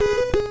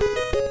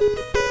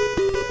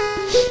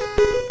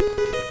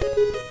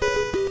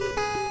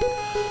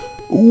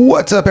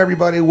What's up,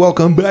 everybody?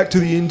 Welcome back to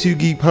the Into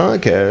Geek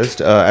podcast.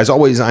 As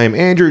always, I am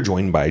Andrew,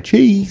 joined by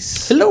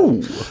Chase.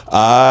 Hello.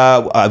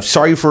 I'm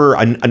sorry for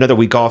another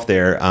week off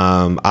there.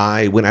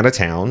 I went out of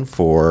town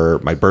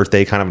for my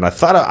birthday, kind of, and I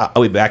thought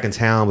I'll be back in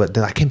town, but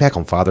then I came back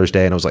on Father's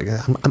Day, and I was like,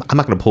 I'm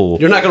not going to pull.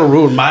 You're not going to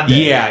ruin my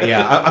day.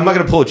 Yeah. I'm not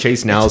going to pull a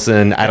Chase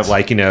Nelson out of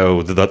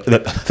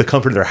the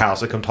comfort of their house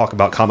to come talk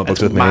about comic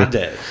books with me. My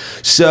day.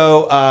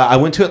 So I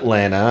went to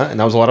Atlanta, and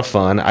that was a lot of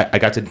fun. I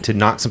got to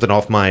knock something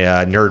off my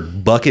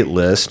nerd bucket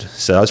list,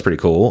 so that was pretty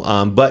cool.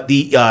 But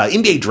the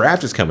NBA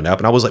draft is coming up,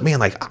 and I was like,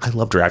 man, I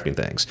love drafting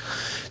things.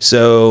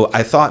 So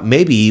I thought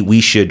maybe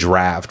we should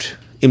draft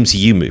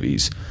MCU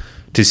movies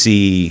to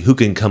see who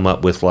can come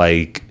up with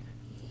I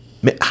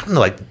don't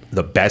know,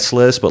 the best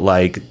list, but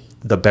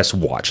the best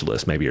watch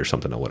list maybe, or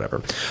something, or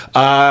whatever.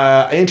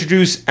 I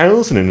introduced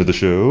Allison into the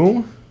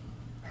show.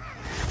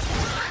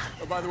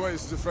 Oh, by the way,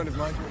 this is a friend of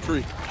mine,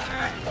 Tree.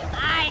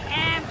 I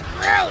am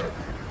Groot.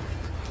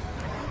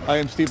 I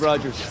am Steve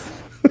Rogers.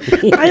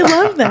 I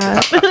love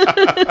that.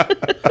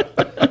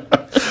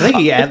 I think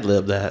he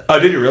ad-libbed that. Oh,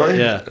 did you really?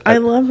 Yeah. I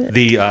love it.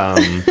 The I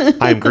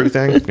am Groot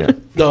thing? Yeah.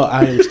 No,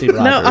 I am Steve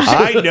Rogers. No,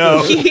 I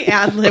know. He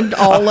ad-libbed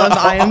all of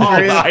I Am Oh,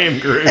 Groot. I am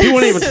Groot. He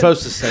wasn't even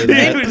supposed to say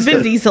that.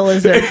 Vin Diesel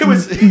is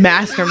a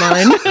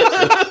mastermind.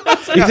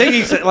 You think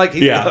he said,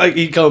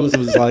 he comes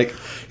and was like,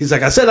 he's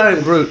like, I said I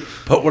am Groot,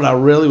 but what I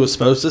really was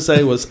supposed to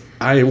say was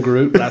I am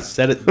Groot, but I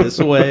said it this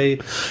way.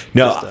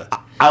 No,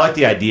 I like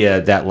the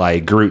idea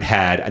that Groot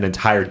had an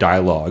entire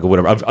dialogue or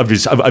whatever. I've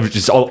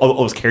just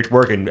all his character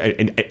work, and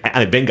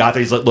Ben got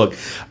there. He's like, look,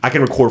 I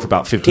can record for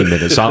about 15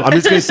 minutes, so I'm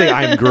just gonna say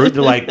I am Groot.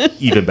 They're like,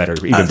 even better,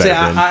 better.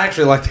 I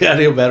actually like the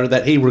idea better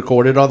that he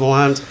recorded all the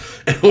lines,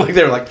 and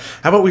they were like,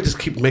 how about we just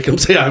keep making him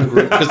say I'm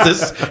Groot,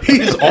 because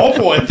he's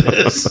awful at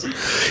this.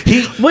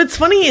 What's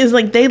funny is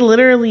they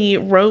literally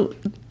wrote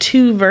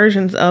two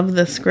versions of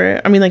the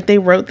script. I mean, they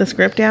wrote the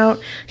script out.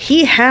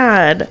 He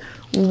had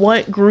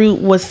what Groot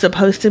was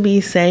supposed to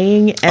be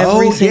saying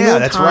every single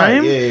that's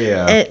time. right.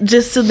 Yeah. And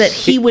just so that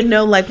he would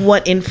know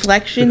what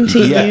inflection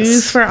to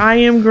use for I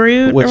Am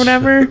Groot or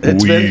whatever.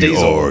 It's Vin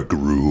Diesel. are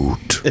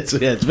Groot. It's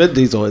Vin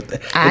Diesel. It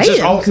I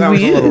just am all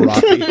sounds a little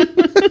rocky.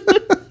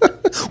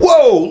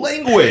 Whoa,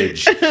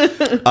 language.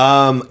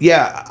 That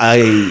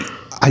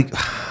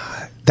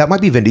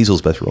might be Vin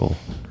Diesel's best role.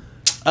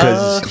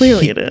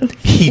 Clearly it is.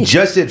 He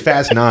just did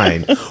Fast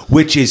 9,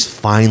 which is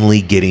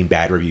finally getting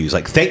bad reviews.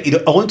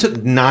 It only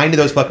took 9 of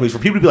those fucking movies for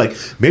people to be like,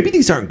 maybe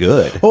these aren't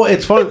good. Well,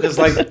 it's funny because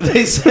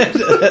they said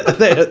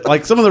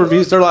some of the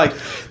reviews, they're like,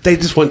 they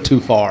just went too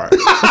far.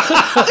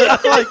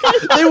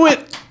 They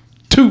went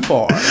too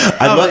far.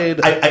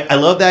 I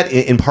love that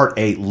in part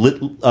 8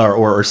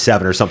 or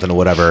 7 or something or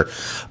whatever.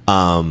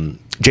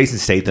 Jason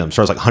Statham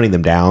starts hunting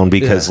them down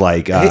because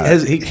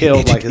he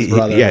killed his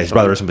brother. Yeah, his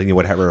brother or something.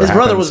 Whatever. His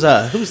brother was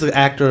who was the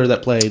actor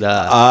that played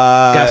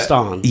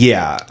Gaston?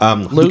 Yeah,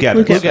 Luke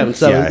Evans.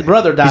 So his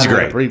brother died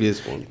in the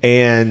previous one.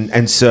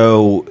 And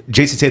so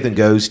Jason Statham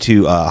goes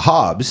to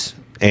Hobbs.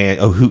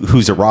 And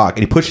who's a rock,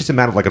 and he pushes him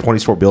out of a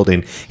 20-story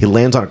building. He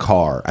lands on a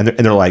car, and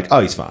they're like, "Oh,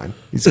 he's fine.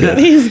 He's good."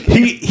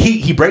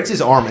 He breaks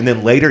his arm, and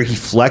then later he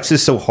flexes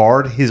so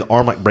hard his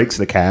arm breaks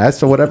the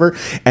cast or whatever,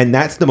 and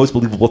that's the most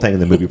believable thing in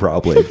the movie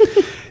probably.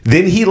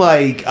 Then he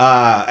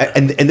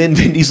and then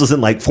Vin Diesel's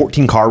in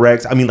 14 car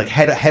wrecks. I mean,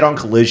 head-on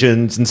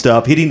collisions and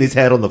stuff, hitting his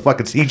head on the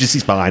fucking.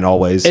 He's fine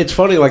always. It's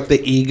funny,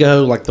 the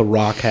ego The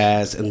Rock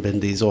has and Vin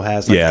Diesel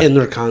has in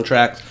their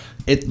contracts.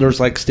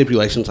 There's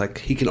stipulations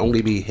he can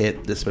only be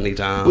hit this many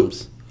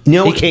times. He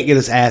can't get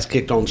his ass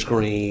kicked on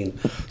screen,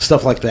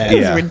 stuff like that.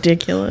 It's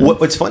ridiculous.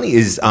 What's funny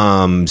is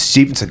Steven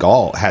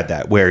Seagal had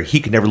that where he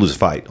could never lose a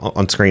fight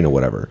on screen or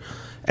whatever,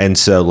 and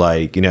so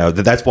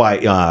that's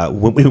why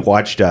when we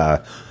watched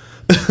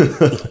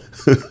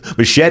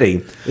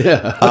Machete,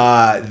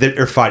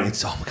 they're fighting.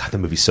 Oh my god, the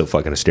movie's so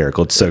fucking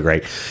hysterical. It's so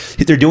great.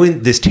 They're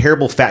doing this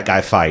terrible fat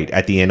guy fight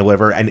at the end or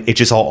whatever, and it's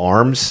just all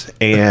arms,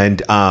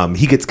 and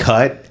he gets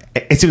cut.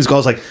 And Steven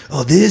Seagal's like,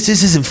 oh, this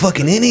isn't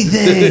fucking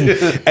anything.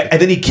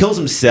 And then he kills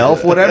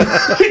himself, whatever.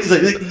 He's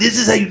like, this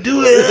is how you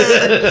do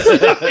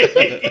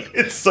it.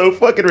 It's so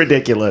fucking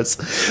ridiculous.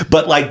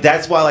 But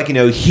that's why,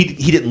 he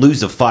didn't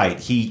lose the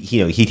fight. He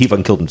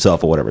fucking killed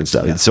himself or whatever and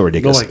stuff. It's so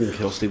ridiculous. Nobody can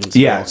kill Steven Seagal.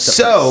 Yeah.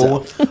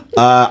 So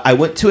I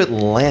went to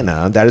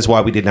Atlanta. That is why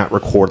we did not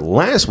record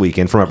last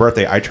weekend for my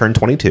birthday. I turned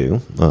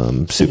 22.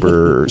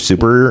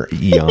 Super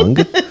young.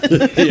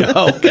 Yeah,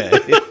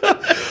 okay.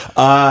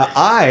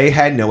 I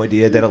had no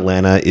idea that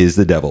Atlanta is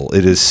the devil.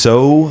 It is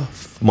so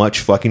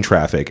much fucking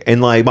traffic,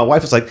 and my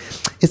wife was like,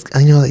 "It's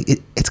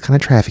it's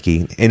kind of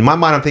trafficy." In my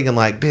mind, I'm thinking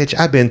bitch,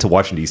 I've been to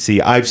Washington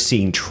D.C. I've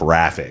seen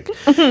traffic.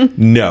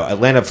 No,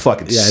 Atlanta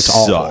fucking sucks.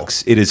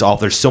 Awful. It is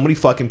awful. There's so many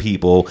fucking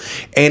people,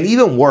 and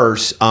even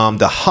worse,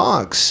 the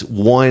Hawks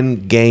won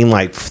game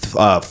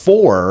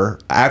 4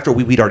 after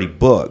we'd already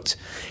booked.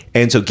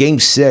 And so game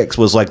 6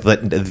 was like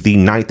the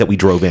night that we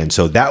drove in.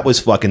 So that was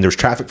fucking, there's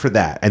traffic for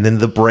that. And then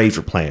the Braves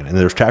were playing and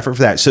there's traffic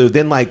for that. So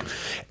then like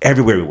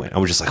everywhere we went, I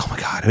was just like, oh my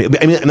God.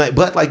 I mean,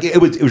 but like it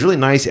was really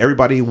nice.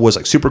 Everybody was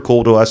like super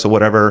cool to us or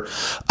whatever.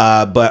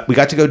 But we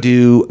got to go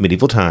do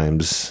Medieval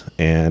Times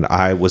and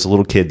I was a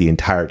little kid the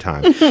entire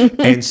time.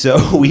 And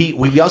so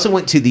we also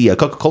went to the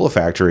Coca-Cola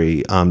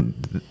factory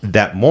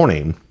that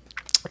morning.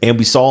 And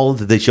we saw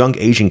this young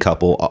Asian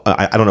couple.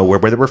 I don't know where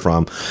they were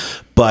from,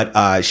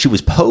 but she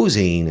was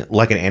posing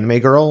like an anime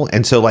girl,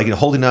 and so like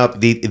holding up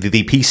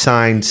the peace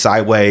sign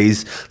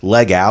sideways,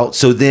 leg out.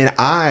 So then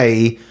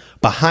I,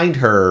 behind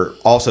her,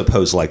 also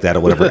posed like that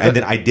or whatever, and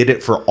then I did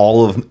it for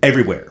all of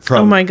everywhere.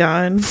 Oh my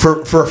God!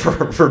 For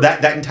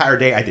that entire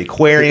day, I did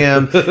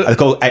aquarium.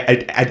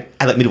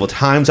 I like Medieval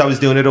Times. I was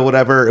doing it or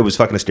whatever. It was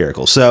fucking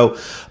hysterical. So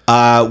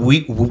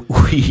we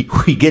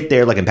get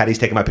there, like, and Patty's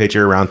taking my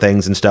picture around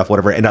things and stuff,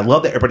 whatever. And I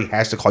love that everybody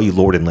has to call you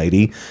Lord and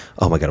Lady.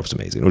 Oh my God, it was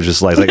amazing. It was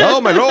just like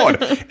oh my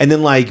Lord. And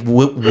then like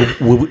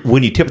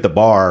when you tip at the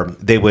bar,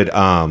 they would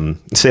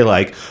say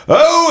like,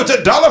 oh, it's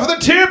 $1 for the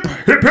tip.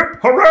 Hip hip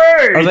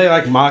hooray. Are they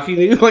like mocking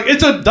you? Like,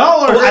 it's $1.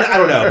 Well, I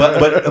don't know,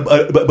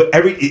 but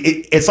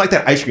it's like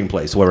that ice cream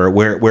place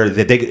where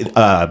they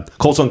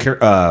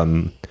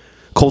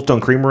Cold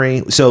Stone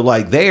Creamery. So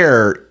like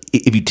there,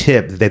 if you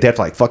tip, they have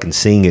to like fucking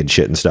sing and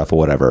shit and stuff or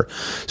whatever.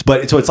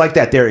 But so it's like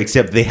that there,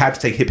 except they have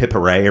to say hip hip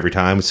hooray every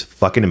time. It's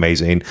fucking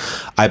amazing.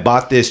 I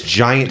bought this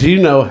giant. Do you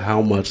know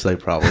how much they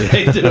probably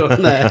hate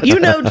doing that? You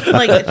know,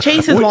 like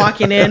Chase is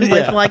walking in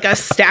with like a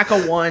stack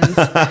of ones.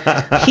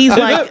 He's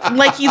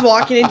like he's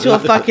walking into a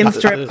fucking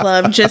strip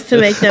club just to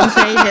make them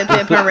say hip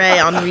hip hooray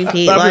on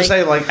repeat. I'm just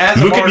saying, like,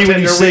 as look a bartender, at me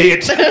when you say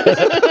it.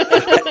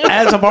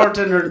 As a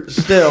bartender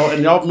still,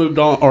 and y'all moved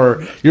on,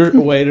 or you're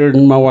a waiter,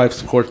 and my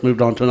wife's of course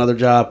moved on to another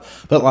job.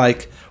 But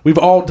like, we've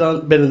all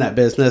been in that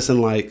business,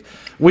 and like,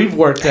 we've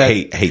worked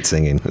at hate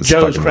singing. It's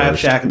Joe's Crab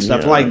Shack and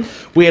stuff. Yeah. Like,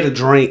 we had a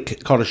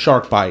drink called a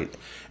Shark Bite,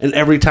 and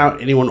every time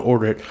anyone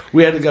ordered it,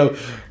 we had to go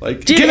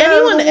like, did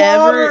anyone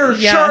ever?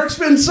 Yeah. Shark's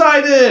been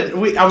sighted.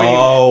 Did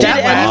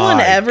anyone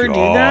ever do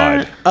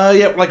that?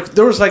 Yeah, like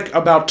there was like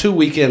about 2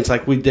 weekends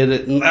like we did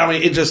it, and I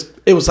mean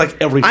it was like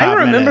every 5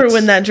 minutes. I remember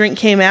when that drink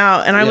came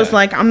out, and I was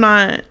like, I'm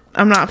not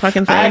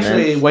fucking. I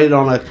actually waited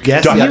on a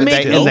guest.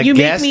 You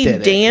make me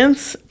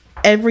dance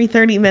every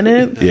 30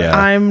 minutes. Yeah.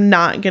 I'm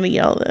not gonna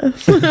yell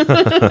this.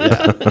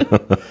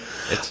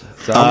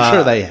 So I'm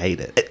sure they hate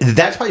it.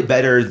 That's probably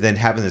better than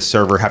having the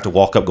server have to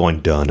walk up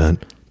going dun dun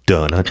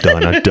dun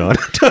dun dun dun.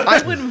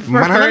 I would have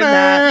preferred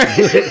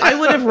that. I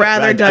would have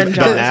rather done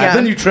Jones. Yeah.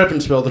 Then you trip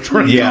and spill the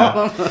drink.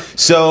 Yeah.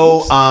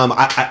 So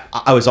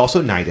I was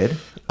also knighted.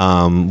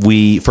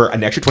 For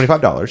an extra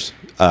 $25.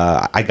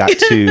 I got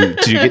to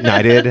get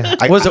knighted.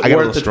 Was it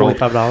worth the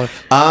 $25?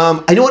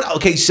 I know what.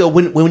 Okay, so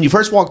when you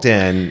first walked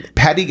in,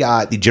 Patty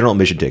got the general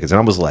admission tickets,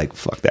 and I was like,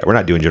 "Fuck that, we're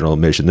not doing general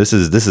admission. This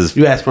is."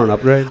 You asked for an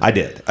upgrade. I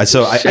did.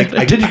 So I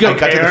did. You go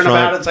caring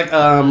about it? It's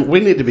like, we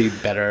need to be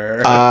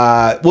better.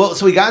 Well,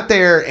 so we got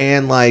there,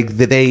 and like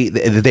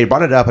they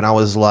brought it up, and I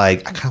was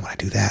like, I kind of want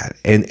to do that,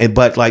 and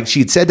but like she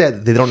had said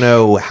that they don't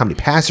know how many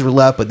passes were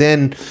left, but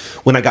then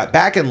when I got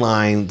back in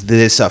line,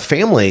 this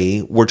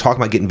family were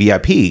talking about getting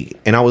VIP,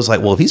 and I was like,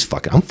 well, if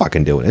I'm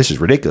fucking doing it. This is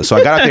ridiculous. So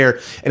I got out there,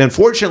 and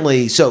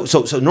unfortunately, so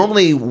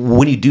normally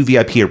when you do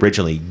VIP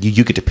originally,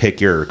 you get to pick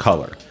your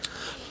color,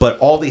 but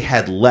all they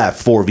had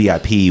left for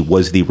VIP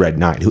was the Red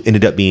Knight, who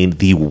ended up being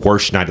the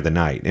worst knight of the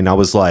night. And I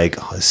was like,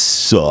 oh, this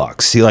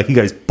sucks. See, like, he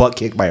got his butt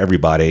kicked by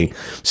everybody.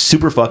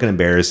 Super fucking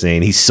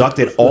embarrassing. He sucked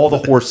at all the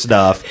horse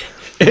stuff.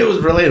 It was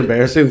really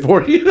embarrassing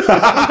for you. It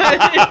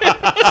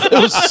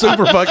was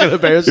super fucking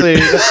embarrassing.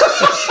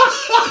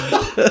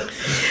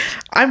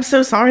 I'm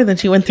so sorry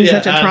that you went through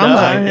such a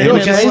trauma. It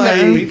was just like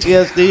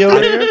PTSD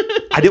over here.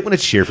 I didn't want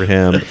to cheer for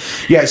him.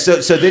 Yeah,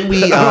 so then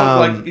we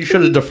like, you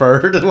should have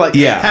deferred. Like,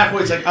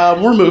 halfway, it's like,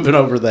 we're moving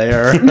over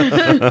there.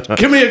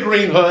 Give me a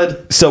green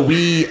hood. So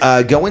we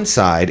go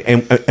inside,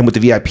 and with the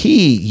VIP,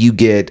 you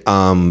get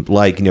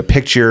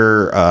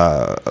picture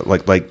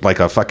like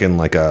a fucking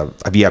like a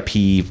VIP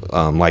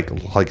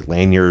like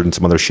lanyard and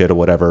some other shit or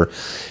whatever.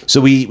 So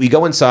we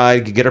go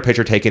inside, get our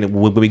picture taken, and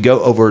when we go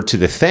over to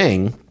the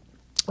thing,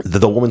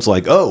 the woman's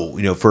like,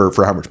 oh,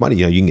 for how much money,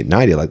 you can get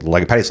knighted.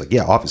 Like Patty's like,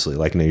 yeah, obviously,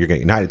 like, you're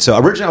getting knighted. So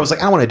originally I was like,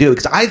 I don't want to do it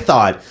because I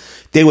thought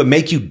they would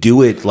make you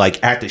do it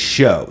like at the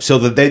show. So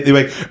that they're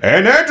like,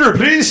 and Andrew,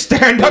 please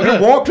stand up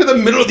and walk to the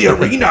middle of the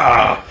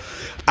arena.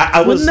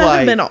 I was Wouldn't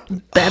like, that have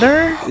been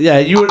better? Yeah,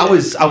 I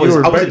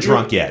wasn't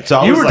drunk yet,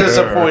 so you were like,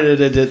 disappointed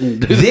it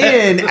didn't do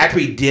then that. After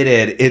we did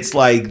it, it's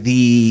like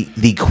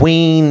the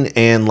queen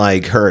and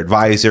like her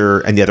advisor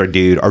and the other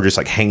dude are just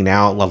like hanging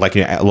out, like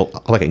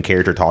in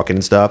character talking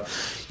and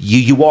stuff.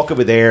 you walk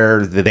over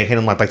there, they hand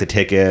him like the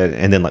ticket,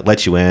 and then like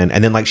let you in,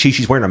 and then like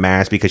she's wearing a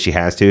mask because she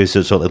has to,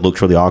 so it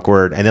looks really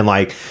awkward. And then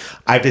like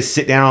I have to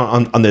sit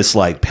down on this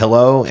like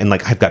pillow, and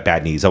like I've got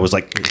bad knees. I was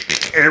like,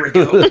 here we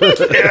go,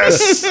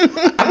 yes. I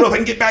don't know if I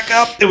can get back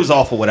up. It was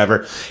awful,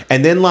 whatever.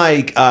 And then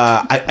like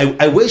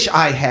I wish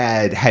I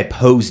had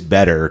posed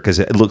better because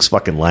it looks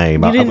fucking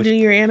lame. You didn't do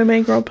your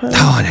anime girl pose?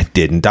 No, and I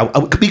didn't.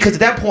 Because at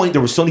that point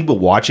there were so many people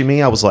watching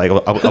me. I was like,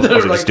 I was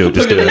just do it.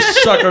 Just do it.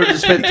 Sucker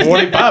just spent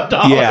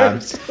 $25. Yeah.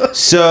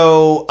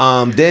 So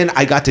then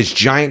I got this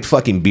giant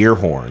fucking beer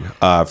horn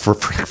for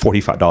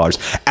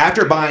 $45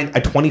 after buying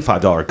a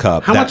 $25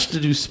 cup. How much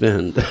did you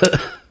spend?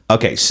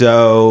 Okay,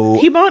 so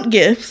he bought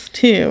gifts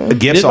too.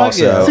 Gifts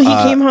also. So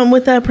he came home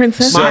with that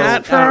princess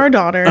hat for our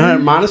daughter.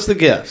 Minus the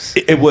gifts.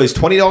 It was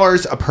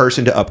 $20 a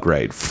person to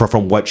upgrade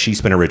from what she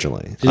spent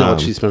originally. Do you know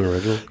what she spent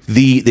originally?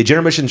 The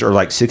general admissions are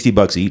like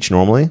 $60 each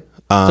normally.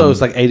 So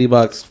it's like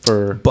 $80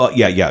 for. But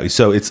yeah.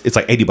 So it's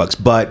like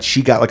 $80, but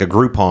she got like a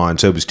Groupon,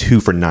 so it was 2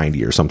 for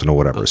 $90 or something or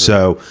whatever. Okay.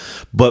 So,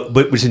 but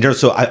which in general,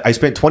 so I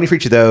spent 20 for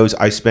each of those.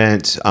 I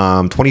spent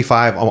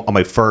 25 on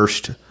my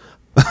first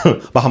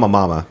Bahama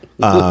Mama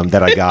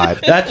that I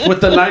got. That's with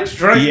the night's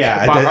drink.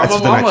 Yeah, that's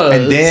with the night's.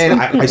 And then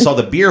I saw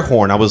the beer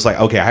horn. I was like,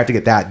 okay, I have to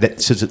get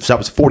that. So that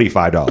was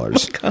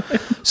 $45.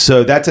 Oh,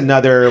 so that's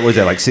another. What was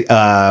that like?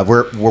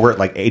 We're at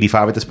like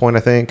 85 at this point,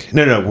 I think.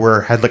 No, we're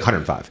had like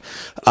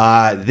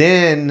 105.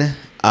 Then.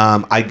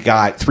 I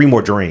got 3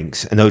 more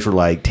drinks, and those were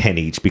like 10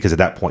 each because at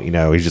that point,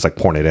 he's just like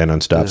pouring it in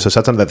and stuff. Yeah. So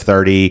that's under that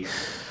 30.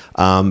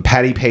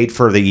 Patty paid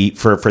for the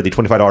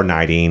 $25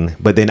 nighting,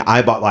 but then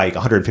I bought like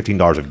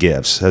 $115 of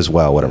gifts as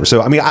well, whatever.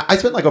 So I mean, I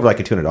spent like over like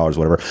 $200,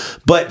 whatever.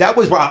 But that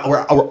was where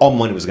our all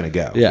money was going to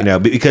go,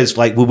 because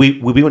like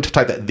we went to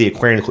type the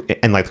aquarium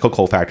and like the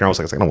Coca-Cola factory. And I was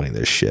like, I don't want any of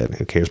this shit.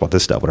 Who cares about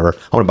this stuff? Whatever.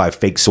 I want to buy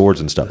fake swords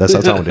and stuff. That's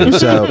what I want to do.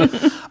 So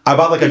I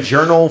bought like a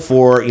journal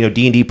for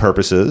D&D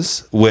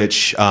purposes,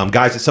 which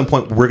guys, at some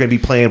point we're going to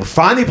be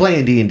finally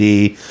playing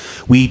D&D.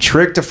 We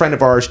tricked a friend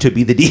of ours to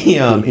be the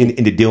DM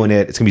into doing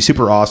it. It's going to be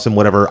super awesome,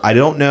 whatever. I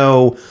don't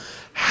know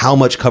how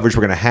much coverage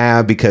we're going to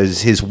have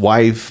because his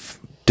wife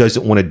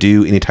doesn't want to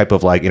do any type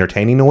of like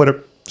entertaining or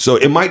whatever. So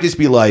it might just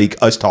be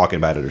like us talking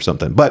about it or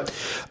something. But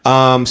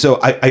so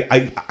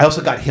I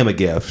also got him a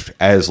gift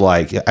as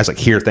like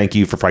here, thank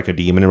you for fighting a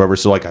demon and whatever.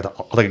 So like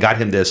I got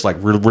him this like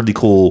really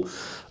cool.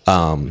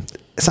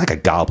 It's like a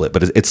goblet,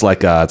 but it's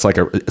like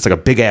a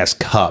big ass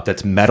cup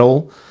that's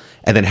metal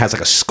and then has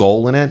like a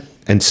skull in it.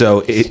 And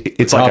so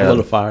it's like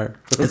a fire.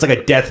 It's like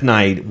a Death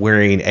Knight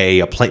wearing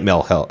a plate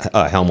mail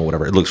helm or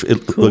whatever. It looks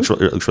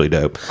really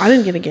dope. I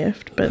didn't get a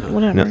gift, but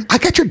whatever. No, I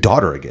got your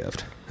daughter a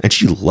gift, and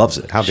she loves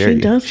it. How dare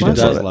you? She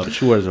does love it.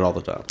 She wears it all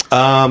the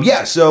time.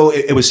 Yeah. So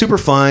it was super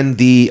fun.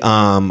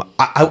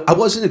 I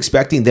wasn't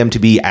expecting them to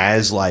be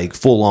as like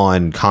full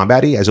on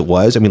combat-y as it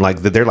was. I mean, like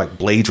their like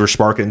blades were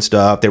sparking and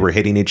stuff. They were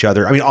hitting each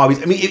other. I mean,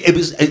 obviously,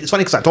 it's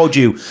funny because I told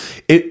you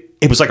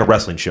it was like a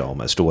wrestling show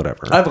almost or whatever.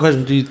 I have a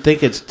question. Do you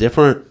think it's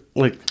different?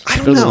 Like I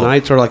don't know. The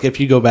nights, or like if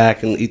you go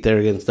back and eat there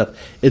again and stuff,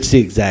 it's the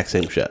exact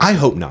same show. I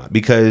hope not,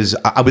 because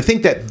I would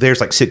think that there's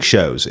like 6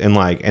 shows and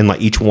like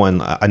each one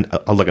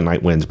like a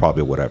night wins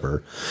probably or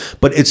whatever.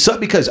 But it's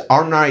because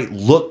our night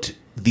looked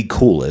the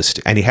coolest,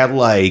 and he had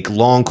like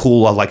long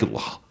cool like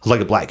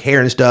a black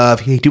hair and stuff.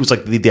 He was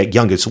like the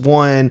youngest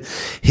one.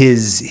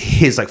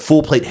 His like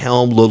full plate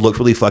helm looked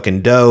really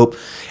fucking dope.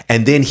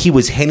 And then he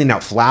was handing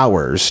out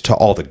flowers to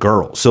all the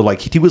girls. So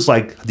like he was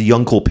like the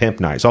young cool pimp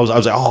night. So I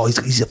was like, oh,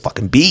 he's a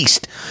fucking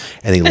beast.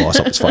 And then he lost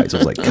all his fights. I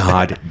was like,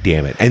 God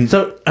damn it. And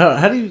so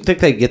how do you think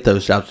they get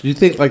those jobs? Do you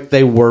think like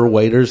they were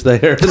waiters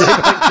there? They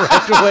like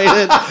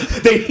graduated.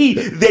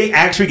 they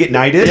actually get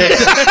knighted.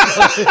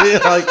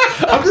 Like,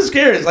 I'm just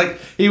curious. Like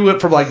he went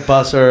from like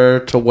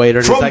busser to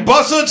waiter. From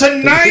busser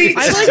to knight.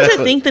 I like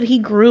to think that he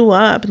grew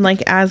up and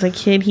like as a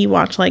kid he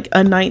watched like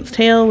A Knight's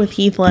Tale with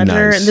Heath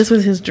Ledger, and this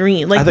was his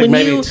dream. Like when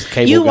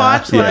you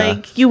watch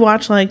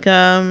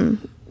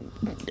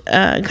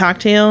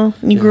Cocktail,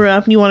 you grew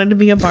up and you wanted to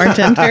be a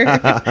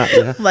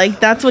bartender. Like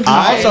that's what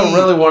I also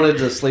really wanted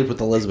to sleep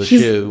with Elizabeth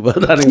Shue,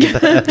 but I didn't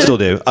get that. Still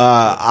do.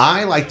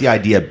 I like the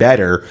idea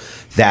better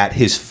that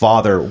his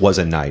father was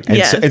a knight,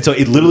 and so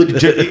it literally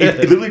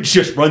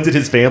just runs in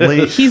his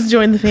family. He's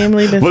joined the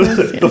family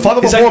business. The father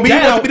was born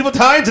medieval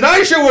times, and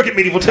I shall work at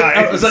medieval times.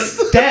 I was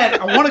like, Dad,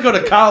 I want to go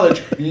to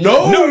college.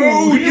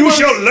 No, you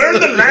shall learn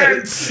the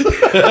lance.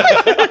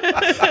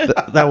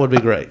 That would be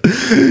great.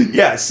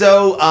 Yeah,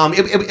 so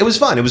it was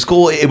fun. It was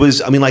cool. It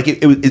was. I mean, like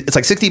it's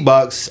like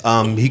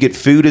 $60. You get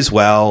food as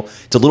well.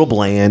 It's a little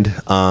bland.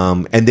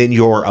 And then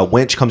your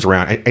wench comes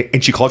around,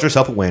 and she calls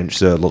herself a wench.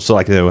 So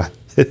like.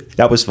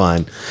 That was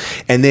fun.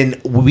 And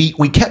then we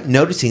kept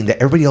noticing that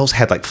everybody else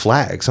had like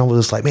flags. I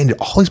was like, man, did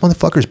all these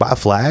motherfuckers buy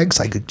flags?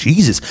 Like,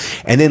 Jesus.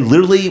 And then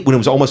literally when it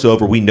was almost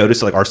over, we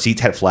noticed like our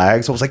seats had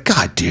flags. I was like,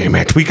 God damn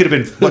it. We could have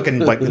been fucking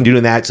like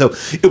doing that. So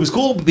it was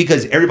cool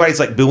because everybody's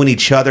like booing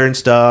each other and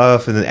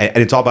stuff. And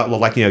it's all about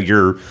like,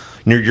 your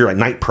like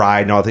night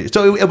pride and all that.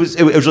 So it was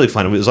really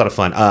fun. It was a lot of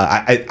fun.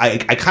 I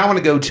kind of want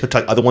to go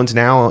to other ones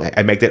now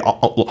and make that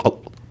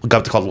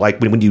got to call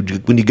like when you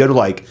go to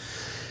like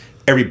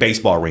every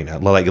baseball arena,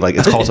 like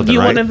it's called something. You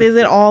right? want to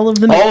visit all of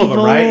them? All of them,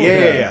 right?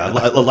 Yeah.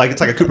 Like it's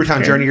like a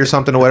Cooperstown Journey or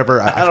something or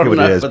whatever. I forget what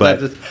it is,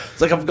 but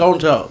it's like I've gone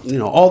to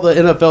all the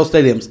NFL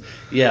stadiums.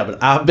 Yeah,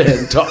 but I've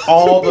been to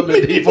all the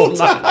medieval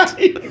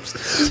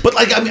nights. But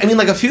like I mean,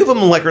 like a few of them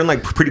like are in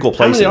like pretty cool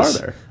places. How many are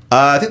there?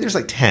 I think there's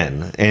like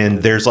 10,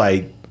 and there's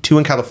like 2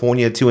 in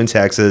California, 2 in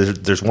Texas.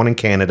 There's 1 in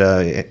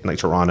Canada, like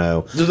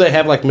Toronto. Do they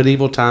have like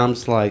medieval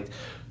times, like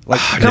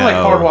kind of like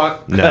Hard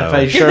Rock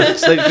Cafe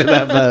shirts? They should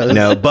have those.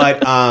 No,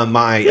 but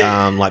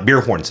my like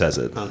beer horn says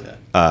it. Okay.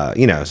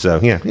 So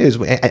yeah,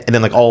 and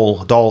then like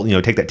all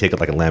take that ticket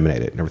like and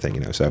laminate it and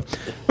everything, So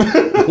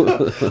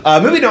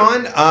moving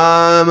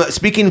on.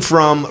 Speaking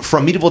from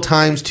medieval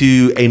times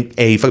to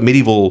a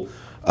medieval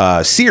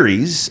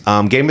series,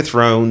 Game of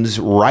Thrones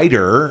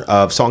writer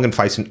of Song and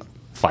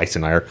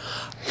Feisenmeyer,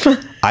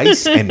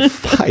 Ice and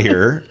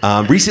Fire,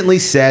 recently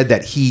said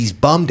that he's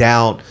bummed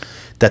out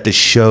that the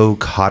show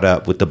caught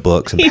up with the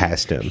books and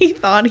passed him. He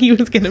thought he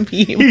was going to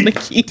be able to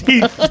keep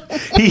up.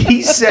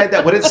 He said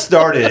that when it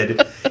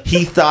started,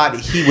 he thought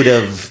he would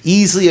have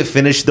easily have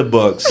finished the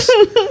books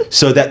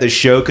so that the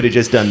show could have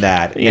just done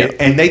that. Yep.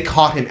 And they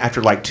caught him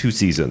after like 2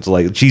 seasons.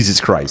 Like, Jesus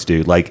Christ,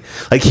 dude. Like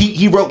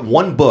he wrote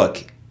 1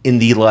 book in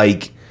the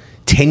like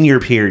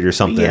 10-year period or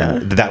something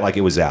that like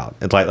it was out.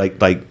 It's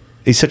like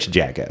he's such a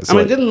jackass. I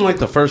mean, didn't like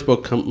the first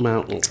book come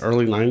out in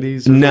early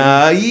 90s?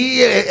 Nah,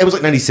 yeah, it was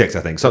like 96,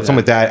 I think. Something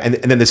like that. And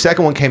then the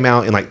second one came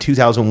out in like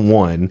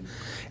 2001.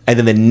 And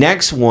then the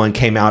next one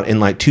came out in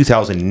like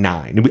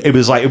 2009. It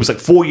was like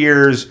 4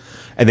 years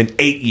and then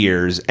 8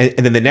 years. And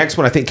then the next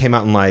one I think came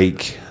out in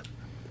like,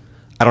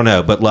 I don't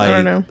know, but like,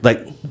 I don't know.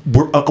 Like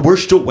we're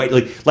still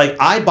waiting. Like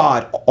I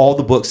bought all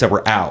the books that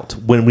were out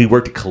when we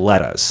worked at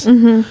Colettas.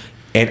 Mm-hmm.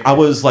 And I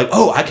was like,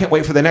 oh, I can't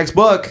wait for the next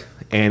book.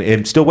 And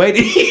I'm still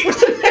waiting for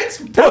the next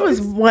book. That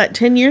was what,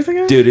 10 years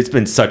ago? Dude, it's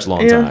been such a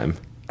long time.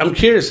 I'm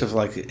curious if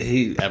like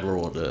he ever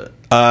will do it.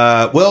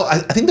 Well, I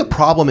think the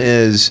problem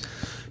is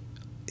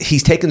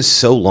he's taken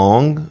so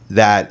long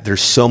that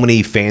there's so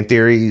many fan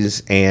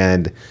theories,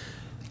 and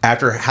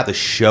after how the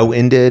show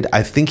ended,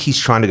 I think he's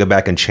trying to go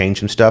back and change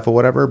some stuff or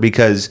whatever,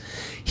 because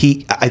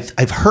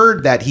I've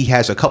heard that he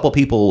has a couple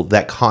people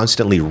that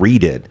constantly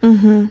read it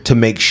to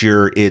make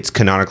sure it's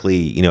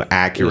canonically,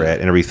 accurate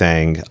and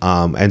everything.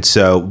 And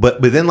so,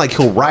 but then like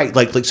he'll write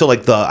I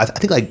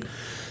think like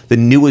the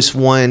newest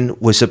one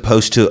was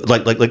supposed to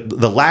like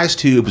the last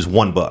 2, it was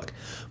 1 book.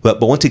 But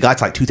once he got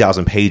to like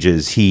 2,000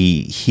 pages,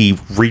 he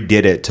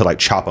redid it to like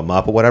chop them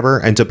up or whatever.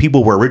 And so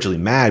people were originally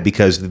mad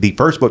because the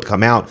first book to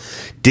come out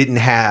didn't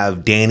have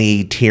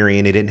Dany,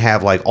 Tyrion. It didn't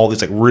have like all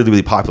these like really,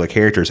 really popular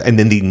characters. And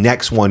then the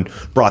next one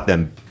brought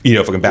them,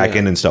 fucking back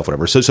in and stuff,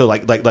 whatever. So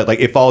like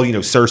it followed,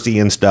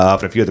 Cersei and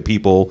stuff and a few other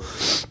people.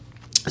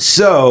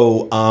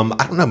 So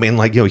I don't know, man.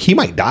 Like, he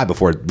might die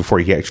before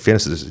he actually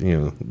finishes,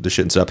 the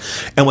shit and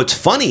stuff. And what's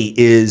funny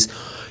is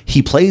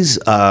he plays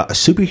a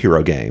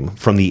superhero game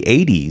from the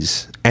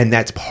 80s, and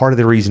that's part of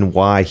the reason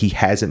why he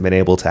hasn't been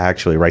able to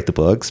actually write the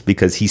books,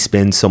 because he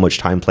spends so much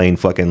time playing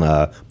fucking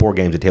board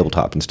games and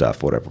tabletop and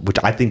stuff, whatever. Which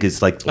I think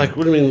is like what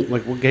do you mean?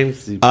 Like, what games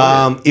does he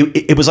play?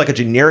 It was like a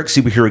generic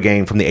superhero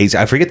game from the 80s.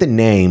 I forget the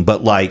name,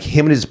 but like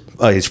him and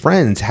his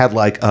friends had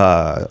like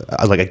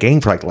a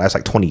game for like the last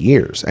like 20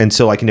 years, and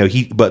so like in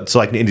his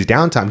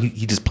downtime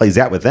he just plays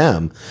that with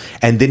them,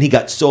 and then he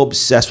got so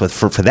obsessed with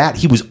for that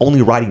he was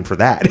only writing for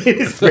that in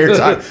his spare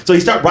time. So he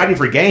started writing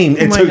for game,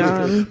 and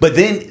God. But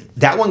then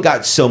that one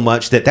got so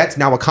much that's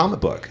now a comic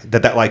book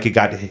that like it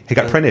got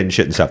printed and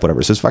shit and stuff,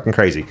 whatever. So it's fucking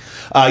crazy.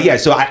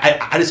 So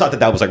I just thought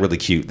that was like really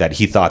cute that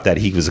he thought that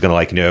he was gonna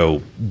like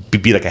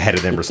be like ahead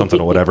of them or something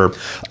or whatever.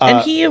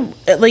 And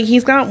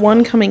he's got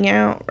one coming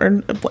out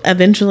or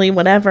eventually,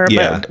 whatever.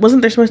 Yeah. But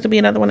wasn't there supposed to be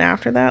another one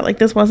after that? Like,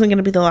 this wasn't going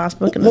to be the last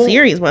book in the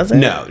series, was it?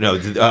 No.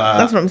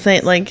 That's what I'm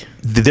saying. Like,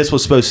 this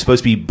was supposed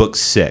to be book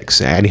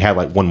 6, and he had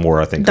like one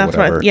more, I think. That's or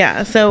whatever. right.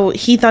 Yeah. So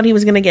he thought he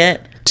was going to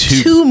get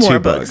two more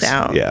books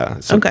out. Yeah.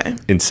 So okay.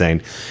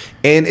 Insane.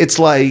 And it's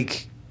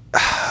like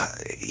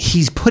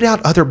he's put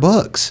out other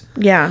books.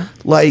 Yeah.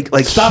 Like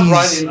stop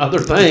writing other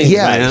things.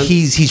 Yeah. Man.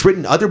 He's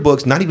written other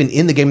books, not even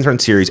in the Game of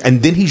Thrones series,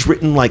 and then he's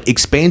written like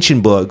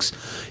expansion books.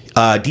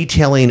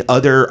 Detailing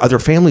other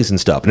families and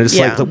stuff, and it's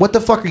like, what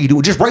the fuck are you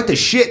doing? Just write the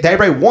shit that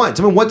everybody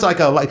wants. I mean, what's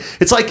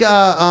it's like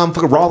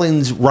fucking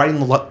Rollins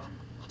writing like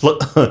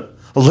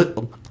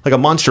a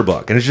monster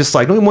book, and it's just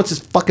like, no one wants this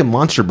fucking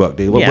monster book,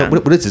 dude.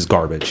 What is this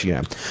garbage?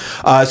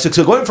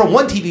 So going from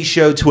one TV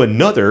show to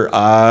another,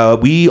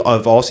 we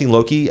have all seen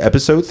Loki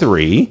episode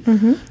 3.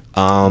 Mm-hmm.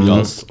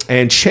 Yes.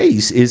 And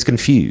Chase is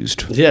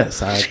confused.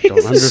 Yes, I don't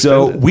understand.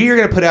 So we are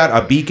going to put out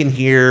a beacon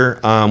here,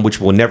 which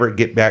will never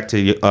get back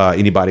to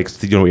anybody because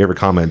we ever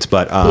comments.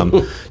 But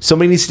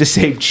somebody needs to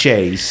save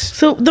Chase.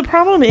 So the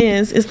problem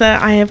is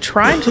that I have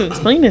tried to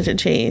explain it to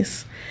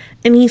Chase,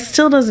 and he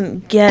still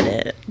doesn't get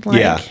it.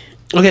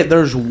 Okay,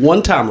 there's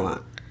one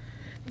timeline.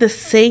 The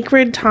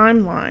sacred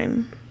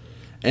timeline.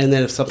 And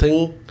then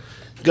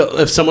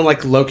if someone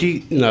like Loki,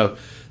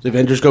 the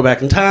Avengers go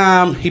back in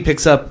time, he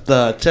picks up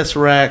the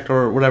Tesseract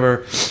or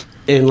whatever,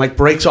 and like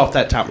breaks off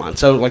that timeline.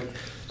 So like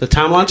the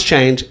timelines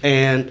change,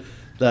 and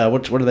the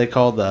what do they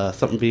call the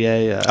something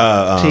VA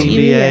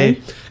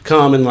TVA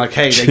come and like,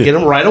 hey, they get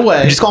them right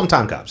away. Just call them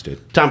time cops,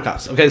 dude. Time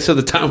cops. Okay, so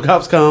the time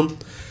cops come,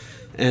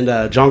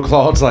 and John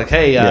Claude's like,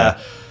 hey,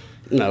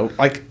 you know,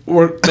 like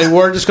they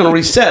were just going to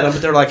reset them,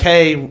 but they're like,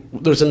 hey,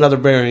 there's another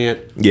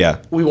variant.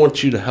 Yeah, we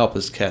want you to help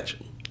us catch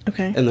him.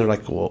 Okay. And they're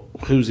like, well,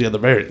 who's the other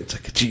variant? It's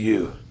like, it's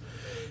you.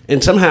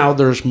 And somehow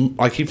there's,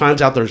 like, he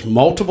finds out there's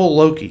multiple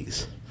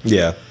Lokis.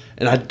 Yeah.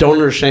 And I don't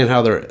understand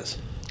how there is.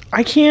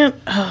 I can't.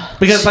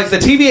 Because, like, the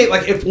TVA,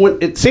 like,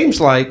 it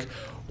seems like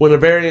when a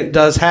variant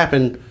does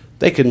happen,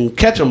 they can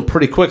catch them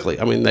pretty quickly.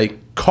 I mean, they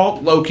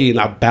caught Loki in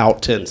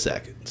about 10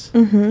 seconds.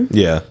 Mm-hmm.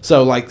 Yeah.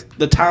 So, like,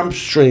 the time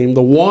stream,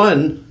 the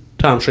one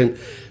time stream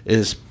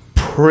is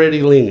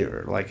pretty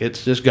linear. Like,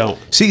 it's just going.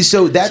 See,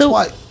 so that's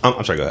why...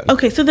 I'm sorry, go ahead.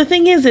 Okay, so the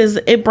thing is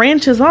it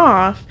branches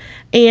off,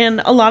 and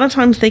a lot of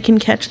times they can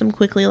catch them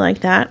quickly like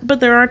that,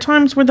 but there are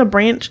times where the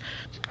branch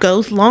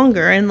goes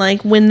longer, and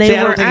like when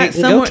they were at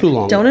somewhere... Too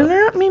long, don't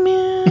interrupt me,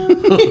 man.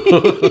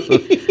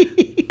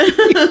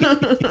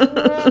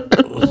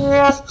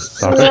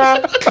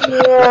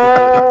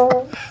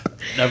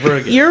 Never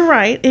again. You're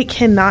right. It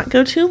cannot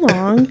go too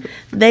long.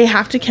 They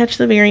have to catch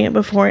the variant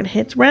before it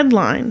hits red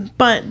line.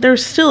 But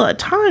there's still a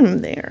time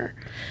there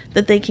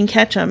that they can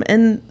catch them.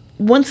 And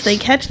once they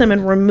catch them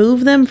and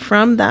remove them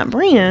from that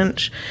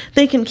branch,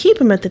 they can keep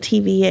them at the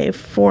TVA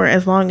for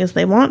as long as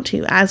they want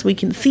to, as we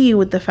can see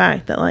with the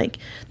fact that, like,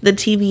 the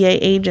TVA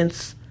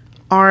agents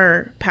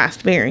are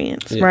past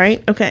variants, yes.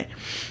 Right? Okay.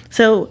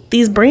 So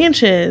these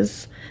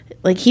branches...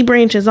 like he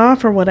branches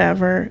off or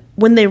whatever,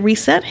 when they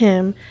reset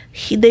him,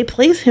 they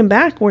place him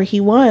back where he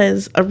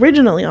was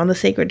originally on the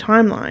sacred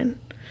timeline.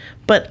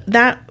 But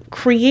that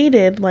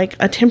created like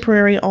a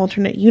temporary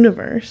alternate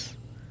universe.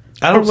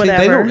 I don't see,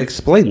 they don't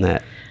explain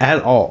that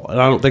at all. And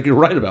I don't think you're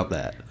right about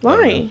that.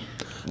 Why?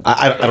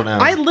 I don't know.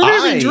 I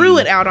literally drew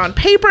it out on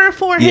paper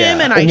for him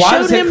and I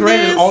showed him create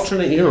this. An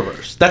alternate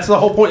universe? That's the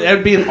whole point. It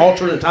would be an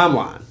alternate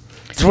timeline.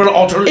 It's what an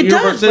alternate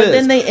universe is. But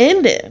then they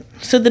end it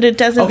so that it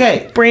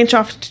doesn't branch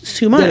off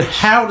too much. Then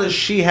how does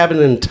she have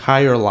an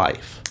entire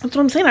life? That's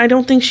what I'm saying. I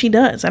don't think she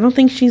does. I don't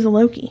think she's a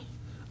Loki.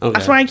 Okay.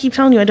 That's why I keep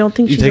telling you I don't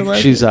think she's a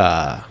Loki. She's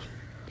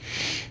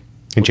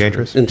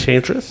Enchantress?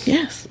 Enchantress?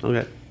 Yes.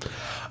 Okay.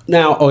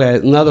 Now,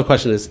 another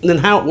question is,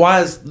 then why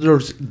is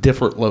there's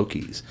different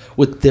Lokis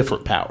with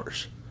different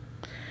powers?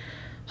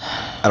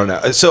 I don't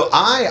know. So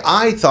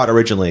I thought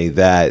originally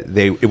that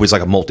it was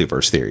like a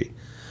multiverse theory.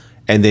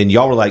 And then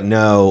y'all were like,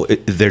 no,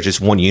 there's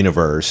just one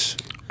universe.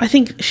 I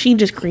think she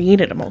just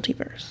created a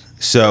multiverse.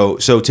 So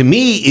to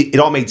me, it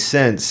all made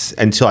sense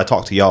until I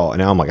talked to y'all. And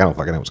now I'm like, I don't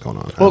fucking know what's going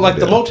on. Well, like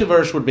the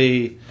multiverse would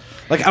be...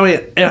 like, I mean...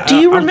 Do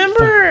you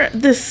remember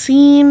the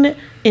scene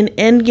in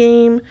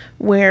Endgame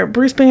where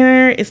Bruce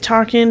Banner is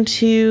talking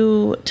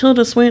to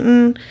Tilda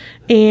Swinton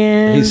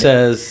and... he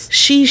says...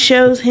 she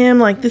shows him,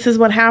 like, this is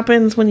what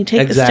happens when you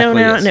take the stone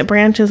out and it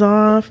branches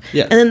off.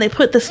 Yes. And then they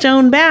put the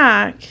stone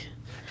back...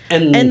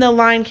 And the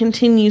line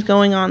continues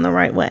going on the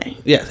right way.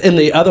 Yes, and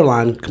the other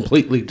line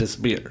completely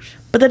disappears.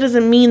 But that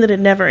doesn't mean that it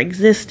never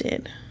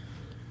existed.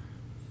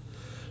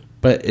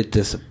 But it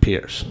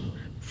disappears.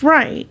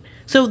 Right.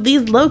 So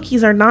these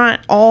Lokis are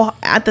not all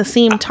at the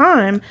same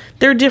time.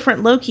 They're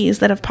different Lokis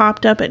that have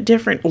popped up at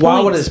different points. Why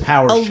would his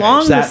powers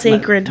along the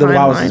sacred timeline?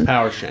 Why was his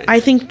powers change? I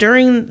think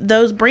during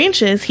those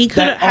branches, he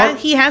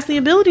has the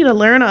ability to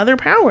learn other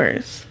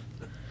powers.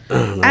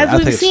 As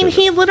we've seen,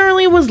 he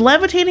literally was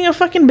levitating a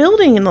fucking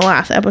building in the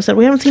last episode.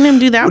 We haven't seen him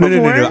do that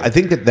before. No. I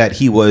think that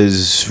he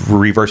was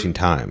reversing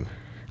time.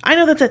 I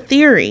know that's a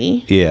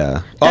theory.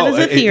 Yeah. That is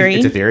a theory.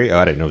 It's a theory? Oh,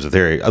 I didn't know it was a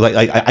theory.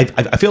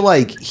 I feel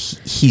like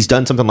he's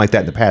done something like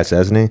that in the past,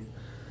 hasn't he?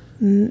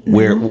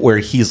 No. Where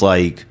he's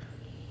like...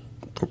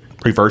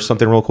 reverse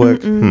something real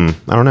quick? I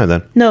don't know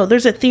then. No,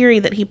 there's a theory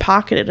that he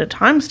pocketed a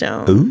time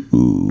stone.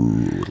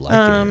 Ooh,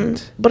 like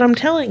it. But I'm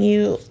telling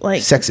you,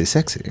 like... Sexy.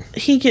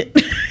 He get...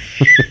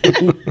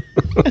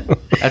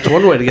 That's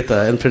one way to get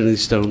the Infinity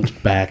Stones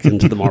back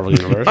into the Marvel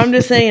Universe. I'm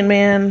just saying,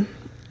 man.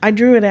 I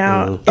drew it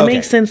out. It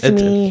makes sense to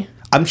me.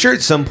 I'm sure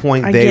at some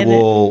point they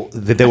will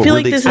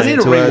really explain I need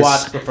to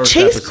rewatch the first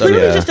Chase episode.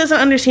 clearly just doesn't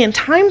understand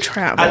time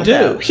travel. I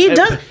do. He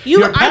does.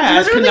 Your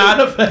past cannot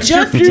affect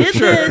just your did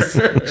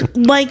future. this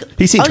like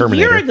a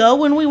year ago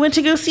when we went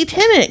to go see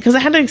Tenet because I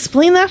had to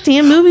explain that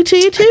damn movie to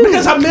you too.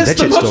 Because I missed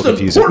the most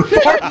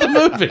important part of the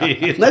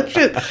movie.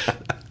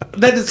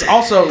 That is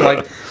also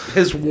like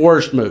his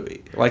worst movie.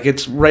 Like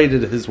it's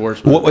rated his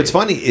worst movie. What's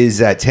funny is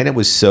that Tenet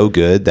was so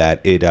good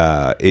that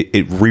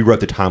it rewrote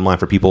the timeline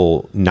for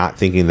people not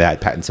thinking that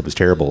Pattinson was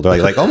terrible.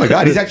 They're like, oh my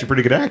god, he's actually a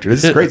pretty good actor.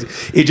 This is crazy.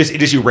 It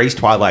just erased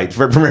Twilight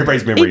from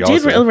everybody's memory. It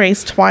did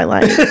erase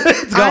Twilight.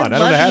 It's gone. I don't know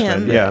what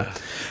happened.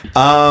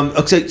 Yeah.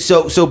 Okay,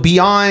 so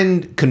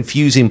beyond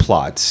confusing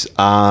plots,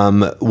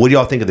 what do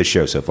y'all think of the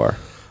show so far?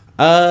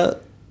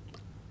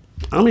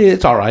 I mean,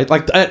 it's all right.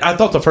 Like I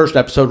thought the first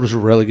episode was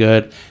really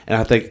good, and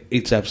I think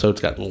each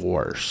episode's gotten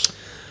worse.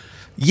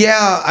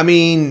 Yeah, I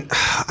mean,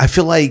 I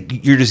feel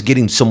like you're just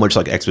getting so much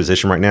like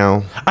exposition right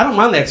now. I don't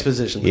mind the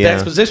exposition. Yeah. The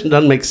exposition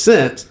doesn't make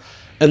sense,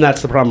 and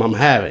that's the problem I'm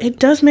having. It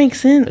does make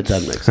sense. It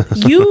does make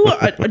sense. You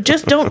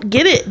just don't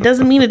get it.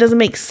 Doesn't mean it doesn't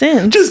make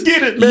sense. Just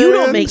get it, man. You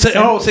don't make sense.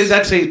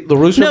 The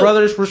Russo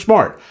brothers were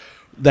smart.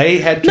 They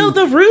had to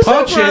the Russo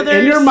punch brothers, it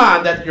in your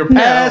mind that your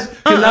past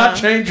cannot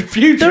change your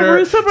future. The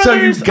Russo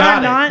brothers so you got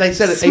are not They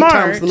said it smart. 8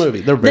 times in the movie.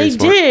 They're very They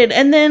smart. did,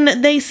 and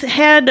then they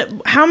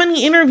had how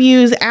many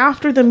interviews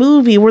after the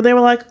movie where they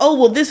were like, "Oh,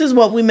 well, this is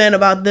what we meant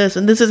about this,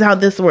 and this is how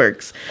this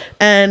works."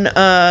 And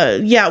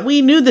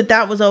we knew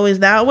that was always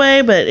that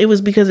way, but it was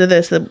because of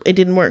this that it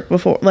didn't work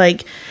before.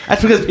 Like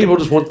that's because people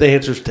just want the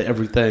answers to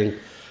everything.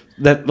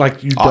 That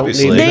like you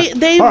Obviously. don't need.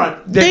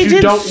 They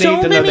did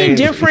so many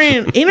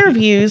different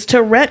interviews to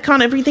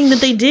retcon everything that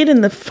they did in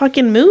the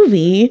fucking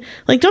movie.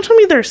 Like, don't tell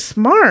me they're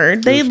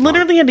smart. They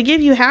literally had to give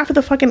you half of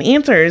the fucking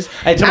answers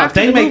after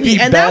they the make movie,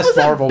 the and that best was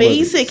Marvel a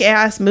basic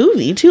ass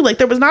movie too. Like,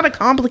 there was not a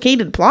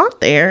complicated plot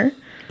there.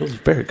 It was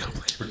very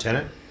complicated. For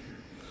Tenet?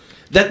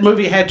 That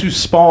movie had to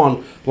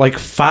spawn like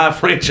 5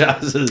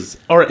 franchises.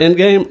 Or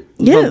Endgame?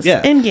 Yes,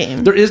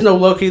 Endgame. There is no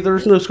Loki.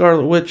 There's no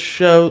Scarlet Witch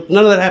show.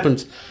 None of that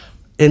happens.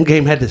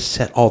 Endgame had to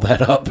set all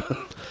that up.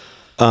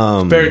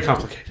 It's very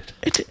complicated.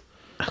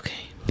 Okay.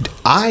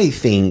 I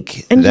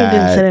think Endgame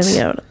that didn't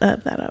set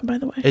that up, by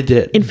the way. It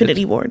did.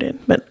 Infinity War did,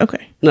 but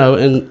okay. No,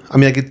 and I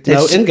mean, like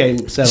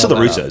Endgame set still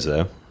all the that Russos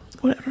up. though.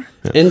 Whatever.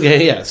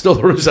 Endgame, still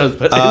the Russos,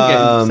 but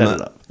Endgame set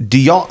it up. Do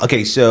y'all?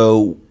 Okay,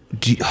 so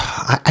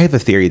I have a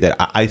theory that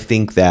I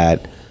think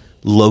that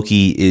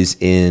Loki is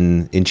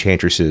in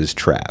Enchantress's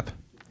trap.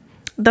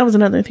 That was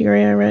another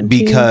theory I read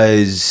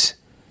Because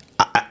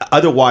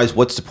otherwise,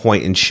 what's the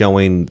point in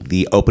showing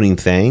the opening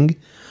thing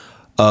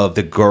of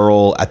the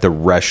girl at the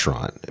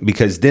restaurant?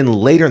 Because then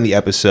later in the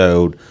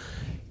episode,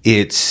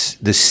 it's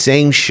the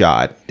same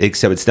shot,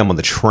 except it's them on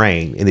the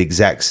train in the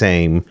exact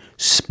same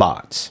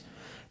spots.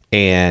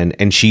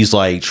 And she's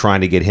like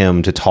trying to get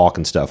him to talk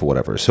and stuff or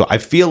whatever. So I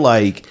feel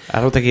like I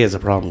don't think he has a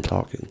problem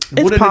talking.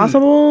 It's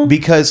possible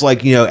because,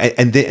 like, you know,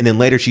 and then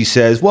later she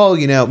says, well,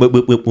 you know,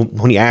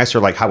 when he asks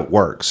her like how it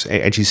works,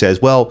 and she says,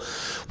 well,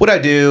 what I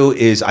do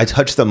is I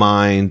touch the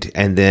mind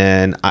and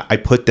then I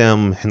put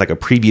them in like a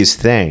previous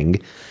thing,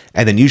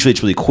 and then usually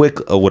it's really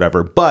quick or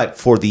whatever. But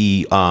for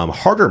the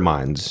harder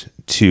minds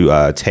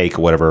to take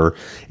or whatever,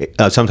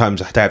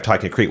 sometimes I have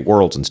to create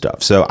worlds and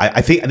stuff. So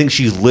I think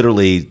she's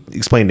literally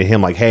explaining to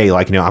him like, hey,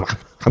 like, you know,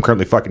 I'm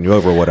currently fucking you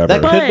over or whatever.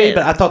 That could be,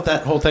 but I thought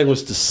that whole thing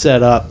was to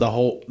set up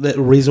the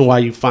reason why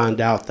you find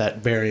out that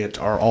variant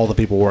are all the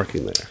people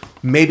working there.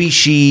 Maybe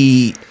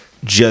she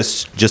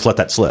just let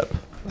that slip.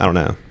 I don't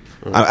know.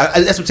 That's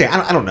what I'm saying.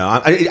 I don't know.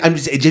 I'm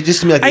just, it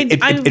just to me like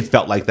it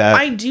felt like that.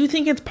 I do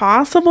think it's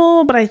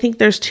possible, but I think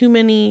there's too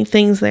many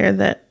things there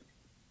that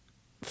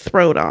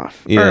throw it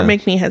off or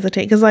make me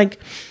hesitate. Because, like,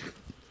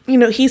 you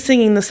know, he's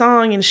singing the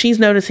song and she's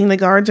noticing the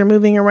guards are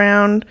moving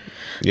around.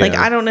 Yeah. Like,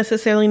 I don't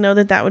necessarily know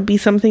that would be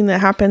something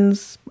that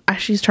happens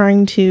as she's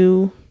trying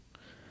to.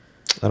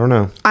 I don't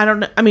know.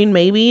 I mean,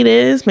 maybe it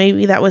is.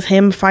 Maybe that was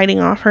him fighting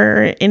off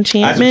her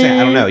enchantment.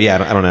 I don't know. Yeah,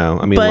 I don't know.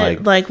 I mean,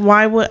 but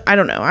why would I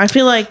don't know. I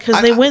feel like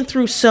because they went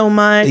through so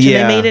much and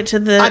they made it to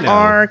the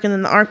arc and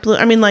then the arc blew.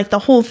 I mean, like the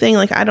whole thing.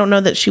 Like I don't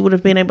know that she would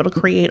have been able to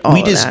create all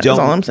of that. That's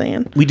all I'm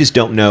saying. We just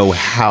don't know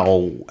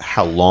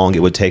how long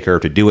it would take her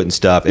to do it and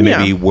stuff. And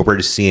maybe we're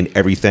just seeing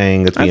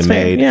everything that's being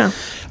made. Yeah.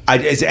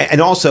 And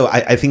also,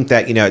 I think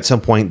that, you know, at some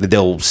point that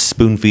they'll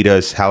spoon feed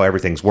us how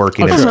everything's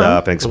working and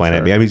stuff and explain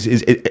it. I mean,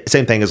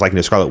 same thing as like, you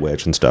know, Scarlet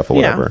Witch and stuff or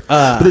whatever.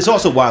 But there's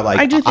also why, like,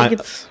 I do think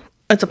it's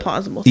a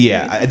plausible theory.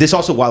 Yeah, this is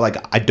also why, like,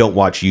 I don't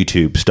watch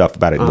YouTube stuff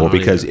about it more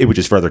because it would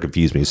just further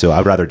confuse me. So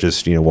I'd rather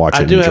just, you know, watch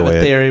it and enjoy it. I do have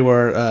a theory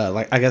where,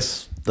 like, I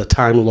guess the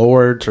Time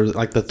Lords or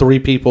like the 3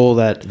 people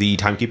that the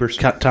Timekeepers.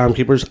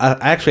 I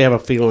actually have a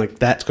feeling like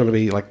that's going to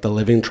be like the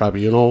Living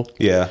Tribunal.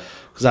 Yeah.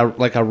 Because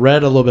I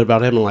read a little bit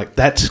about him and like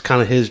that's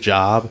kind of his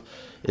job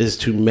is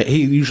to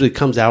he usually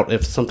comes out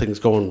if something's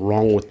going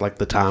wrong with like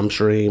the time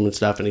stream and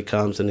stuff, and he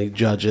comes and he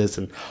judges,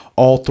 and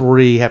all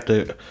 3 have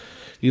to,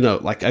 you know,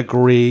 like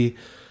agree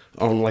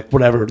on like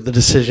whatever the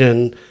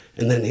decision,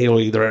 and then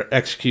he'll either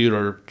execute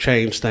or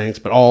change things,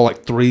 but all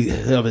like 3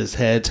 of his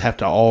heads have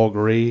to all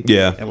agree.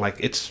 Yeah. And like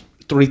it's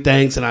 3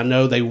 things, and I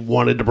know they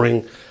wanted to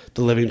bring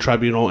the Living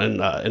Tribunal in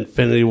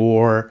Infinity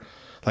War.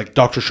 Like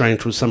Doctor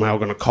Strange was somehow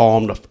going to call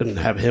him and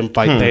have him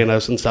fight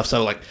Thanos and stuff.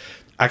 So like,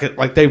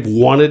 they've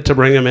wanted to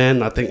bring him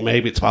in. I think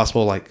maybe it's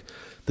possible. Like,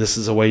 this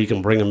is a way you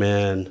can bring him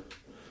in.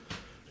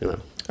 You know,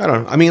 I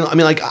don't know. I mean,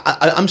 like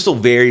I'm still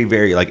very,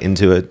 very like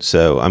into it.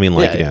 So I mean,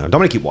 like, you know, I'm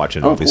gonna keep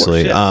watching.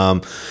 Obviously.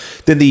 Then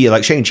the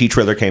like Shang-Chi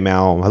trailer came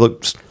out.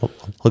 Looks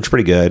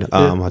pretty good.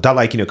 I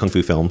like, you know, kung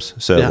fu films.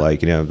 So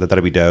like, you know,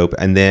 that'll be dope.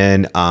 And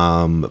then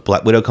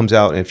Black Widow comes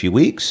out in a few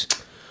weeks.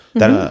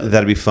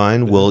 That'd be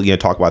fun. We'll, you know,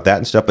 talk about that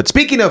and stuff. But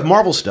speaking of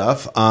Marvel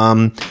stuff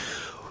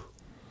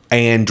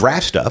and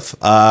draft stuff,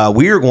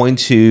 we are going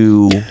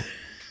to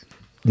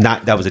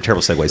That was a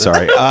terrible segue.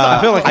 Sorry. I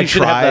feel like I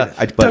tried.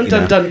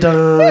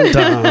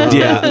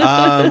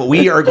 Yeah.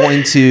 We are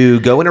going to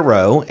go in a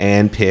row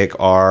and pick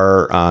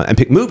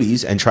pick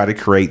movies and try to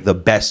create the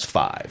best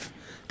 5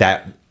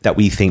 that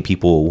we think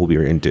people will be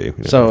into.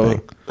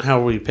 So how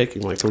are we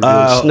picking? Like we're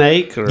doing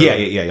Snake? Or?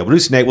 Yeah. We'll do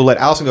Snake. We'll let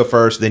Allison go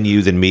first, then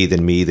you, then me,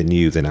 then me, then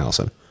you, then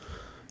Allison,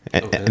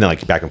 and then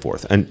like back and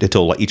forth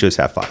until each of us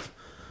have 5.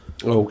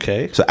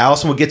 Okay. So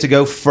Allison will get to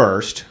go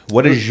first.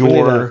 What is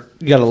your?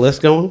 You got a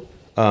list going?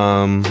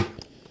 You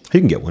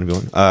can get one if you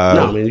want.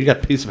 No, I mean you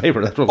got a piece of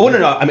paper. That's what.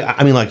 No.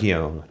 I mean, like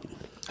how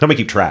do we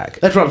keep track?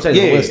 That's what I'm saying.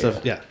 Yeah, the list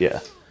of yeah.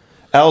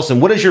 Allison,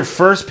 what is your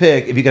first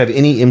pick if you could have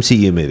any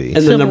MCU movie?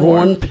 And the number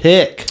 1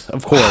 pick,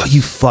 of course. Oh,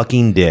 you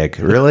fucking dick!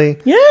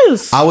 Really?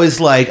 Yes. I was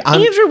like,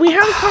 Andrew, we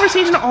have this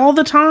conversation all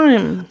the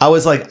time. I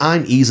was like,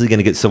 I'm easily going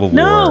to get Civil War.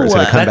 No, it's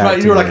gonna come that's back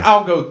right. You were like,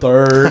 I'll go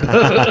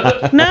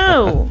third.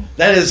 No,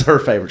 that is her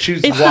favorite.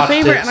 She's it's the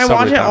favorite, and I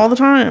watch it all the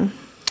time.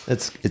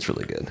 It's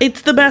really good.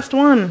 It's the best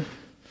one.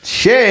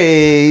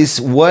 Shays,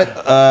 what?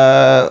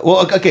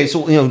 Well, okay.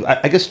 So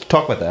I guess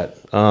talk about that.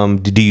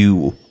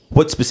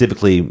 What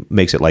specifically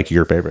makes it like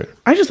your favorite?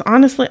 I just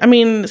honestly, I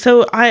mean,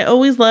 so I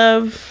always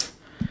love.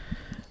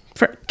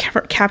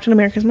 Captain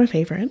America is my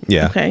favorite.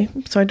 Yeah. Okay.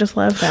 So I just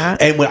love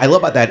that. And what I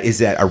love about that is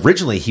that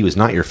originally he was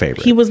not your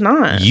favorite. He was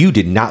not. You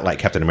did not like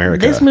Captain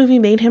America. This movie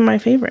made him my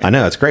favorite. I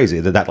know, it's crazy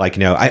that like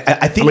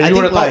I think you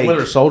would have like thought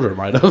Winter Soldier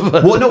might have.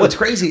 Well, no, what's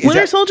crazy is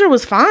Winter Soldier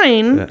was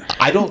fine.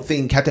 I don't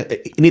think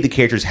any of the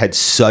characters had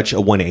such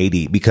a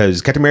 180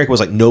 because Captain America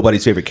was like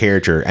nobody's favorite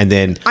character, and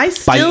then by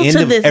the end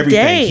of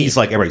everything, he's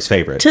like everybody's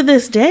favorite. To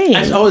this day,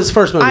 his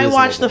first movie. I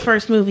watched the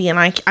first movie and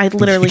I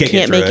literally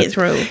can't make it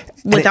through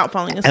without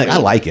falling asleep. I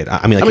like it.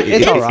 I mean,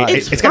 it's all right.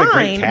 It's got a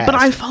fine, great cast. but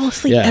I fall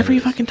asleep every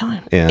fucking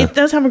time. Yeah. It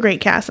does have a great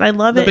cast, and I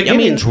love it. The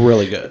beginning's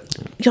really good.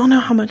 Y'all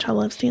know how much I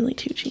love Stanley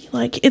Tucci.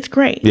 Like, it's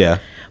great. Yeah.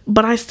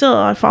 But I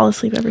fall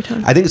asleep every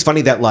time. I think it's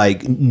funny that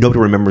like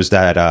nobody remembers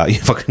that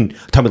fucking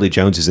Tommy Lee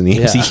Jones is in the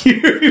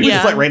MCU. He was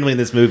just like randomly in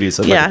this movie.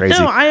 So it's crazy.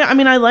 No, I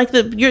mean I like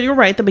you're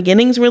right. The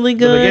beginning's really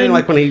good. The beginning,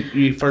 like when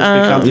he first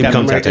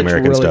becomes Captain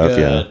American stuff.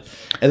 Really good.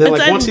 And then,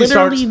 like, once he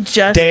starts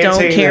just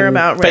don't care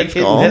about Red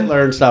Skull,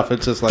 Hitler and stuff,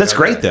 it's just like that's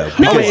great though.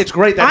 No, it's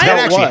great. That's how it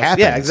actually happened.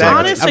 Yeah, exactly.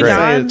 Honest to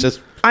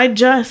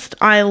God,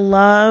 I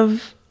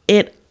love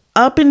it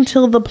up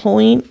until the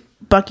point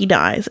Bucky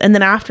dies, and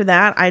then after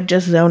that, I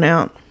just zone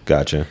out.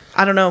 Gotcha.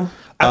 I don't know.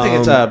 I think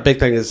it's a big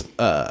thing is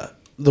the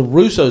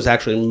Russos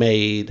actually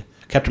made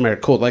Captain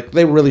America cool. Like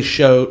they really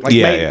showed, like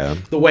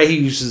the way he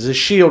uses his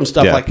shield and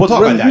stuff. Like we'll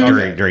talk about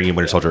that during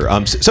Winter Soldier.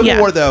 Civil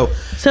War though,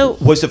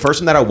 was the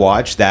first one that I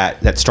watched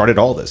that started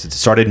all this. It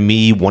started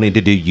me wanting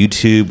to do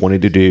YouTube,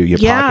 wanting to do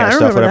podcast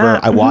stuff, whatever.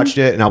 I watched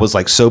it and I was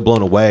like so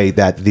blown away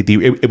that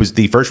it was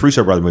the first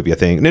Russo brother movie. I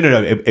think no,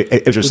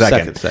 it was their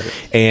second.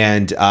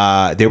 And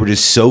they were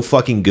just so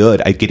fucking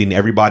good at getting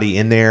everybody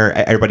in there.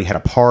 Everybody had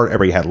a part.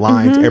 Everybody had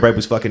lines. Everybody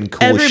was fucking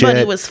cool.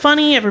 Everybody was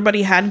funny.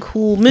 Everybody had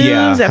cool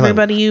moves.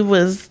 Everybody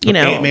was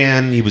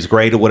Ant-Man, he was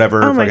great or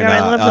whatever. Oh my God, I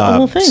loved the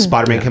whole thing.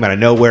 Spider-Man came out of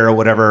nowhere or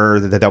whatever.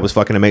 That was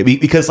fucking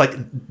amazing because like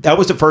that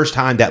was the first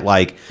time that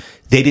like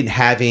they didn't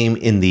have him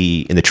in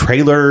the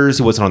trailers.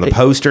 He wasn't on the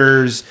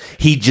posters.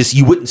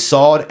 You wouldn't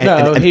saw it.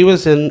 And he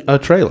was in a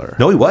trailer.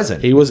 No, he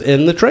wasn't. He was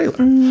in the trailer.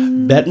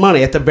 Bet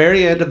money at the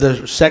very end of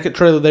the second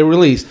trailer they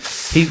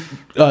released, he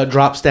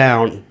drops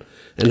down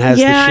and has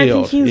the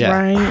shield. I think he's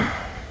right.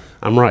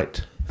 I'm right.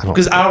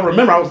 Because I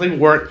remember I was leaving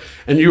work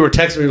and you were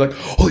texting me like,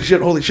 holy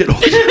shit.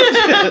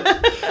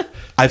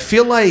 I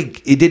feel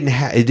like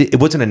it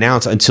wasn't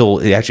announced until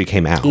it actually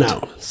came out.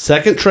 No.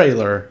 Second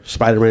trailer,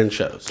 Spider-Man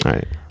shows. All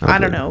right. I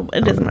don't know.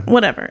 It doesn't matter.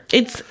 Whatever.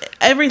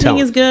 Everything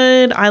is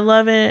good. I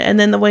love it. And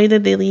then the way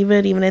that they leave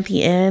it, even at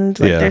the end,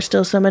 like there's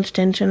still so much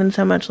tension and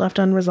so much left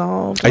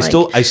unresolved. I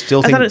still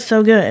think I thought it's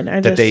so good.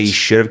 That they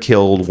should have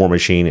killed War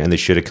Machine and they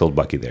should have killed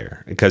Bucky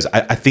there because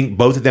I think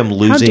both of them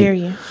losing. How dare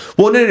you?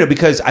 Well, no,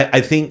 because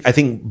I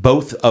think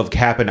both of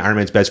Cap and Iron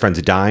Man's best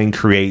friends dying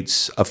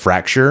creates a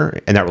fracture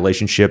in that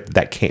relationship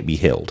that can't be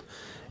healed.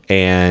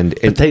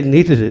 But they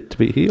needed it to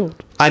be healed.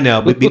 I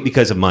know, but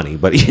because of money.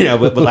 But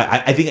but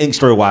like, I think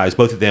story wise,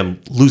 both of them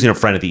losing a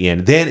friend at the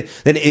end, then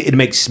it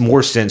makes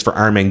more sense for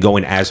Iron Man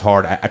going as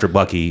hard after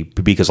Bucky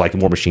because like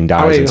War Machine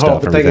dies and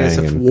stuff. The thing is,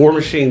 if War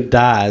Machine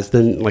dies,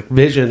 then like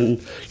Vision,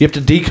 you have to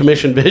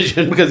decommission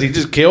Vision because he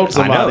just killed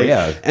somebody. I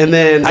know, yeah. And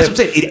then that's what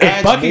I'm saying.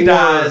 If Bucky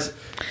dies.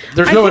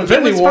 There's no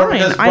Infinity War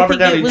because Robert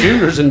Downey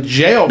Jr. is in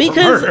jail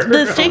because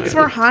the stakes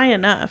were high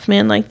enough,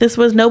 man. Like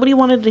nobody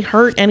wanted to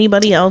hurt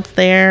anybody else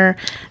there,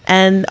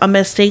 and a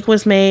mistake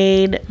was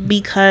made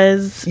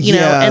because you know,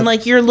 and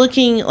like you're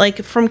looking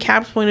like from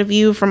Cap's point of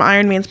view, from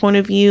Iron Man's point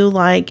of view,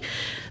 like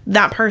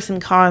that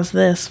person caused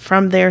this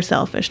from their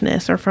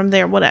selfishness or from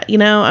their what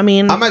I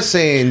mean. I'm not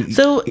saying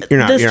so.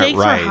 The stakes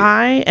were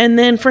high, and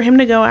then for him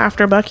to go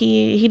after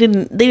Bucky, they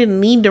didn't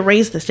need to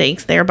raise the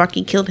stakes there.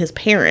 Bucky killed his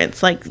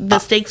parents. Like the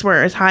stakes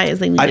were as high as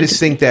they needed. I just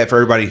think that for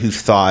everybody who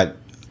thought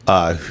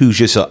who's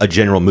just a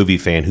general movie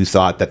fan who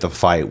thought that the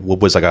fight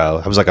was like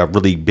a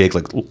really big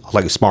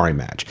like a sparring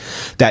match,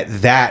 that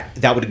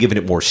would have given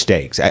it more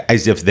stakes,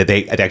 as if that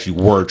they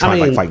actually were trying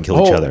to like fight and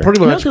kill each other. Pretty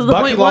much, because the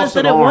point was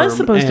that it was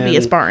supposed to be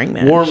a sparring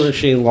match. War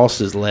Machine lost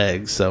his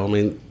legs, so I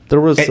mean. There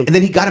was and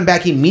then he got him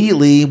back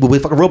immediately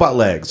with fucking robot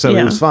legs, so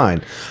it was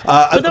fine.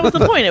 But that was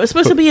the point. It was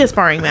supposed to be a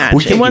sparring match.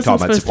 We can't keep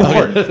talking about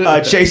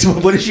sport. Chase,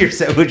 what's your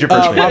first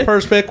pick? My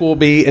first pick will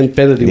be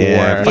Infinity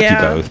War. Fuck you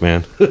both,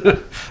 man.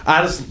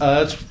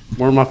 It's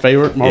one of my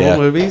favorite Marvel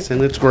movies,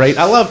 and it's great.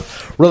 I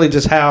love really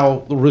just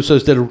how the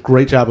Russos did a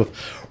great job of.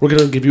 We're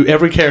going to give you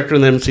every character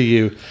in the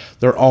MCU.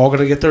 They're all going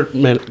to get their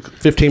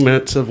 15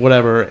 minutes of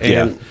whatever,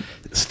 and.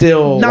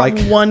 Still, not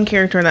one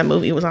character in that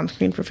movie was on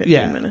screen for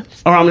 15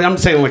 minutes. Or I'm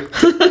saying like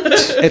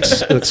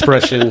it's an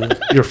expression.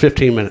 You're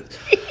 15 minutes.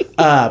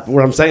 Where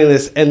I'm saying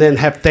this, and then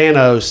have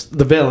Thanos,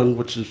 the villain,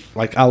 which is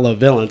like I love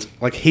villains.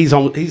 Like he's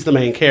the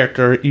main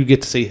character. You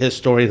get to see his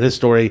story, and his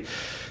story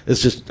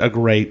is just a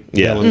great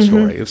villain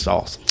story. It's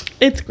awesome.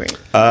 It's great.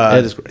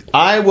 It is great.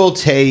 I will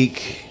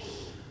take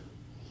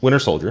Winter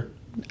Soldier.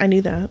 I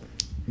knew that.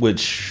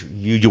 Which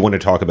you want to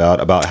talk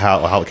about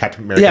how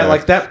Captain America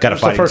like that got a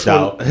fighting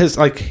style.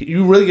 One,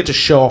 you really get to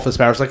show off his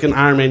powers. Like in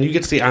Iron Man, you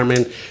get to see Iron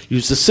Man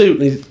use the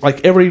suit, and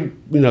like every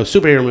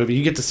superhero movie,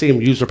 you get to see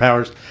him use their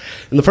powers.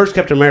 In the first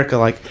Captain America,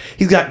 like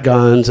he's got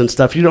guns and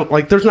stuff. You don't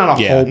like. There's not a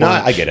whole bunch.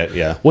 I get it.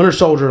 Yeah, Winter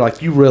Soldier,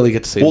 like you really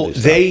get to see. Well,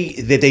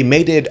 they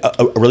made it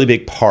a really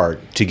big part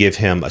to give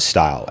him a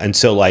style, and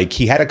so like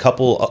he had a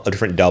couple of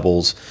different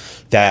doubles.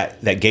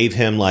 That gave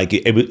him like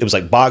it was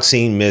like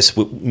boxing mixed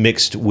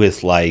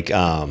with like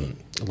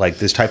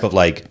this type of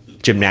like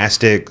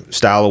gymnastic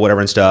style or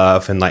whatever and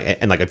stuff, and like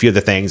a few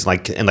other things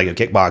like a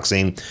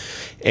kickboxing,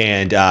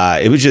 and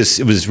it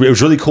was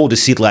really cool to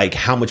see like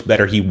how much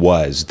better he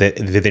was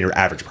than your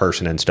average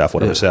person and stuff,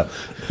 whatever. So,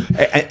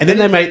 and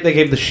then they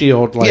gave the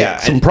Shield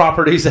some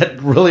properties that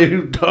really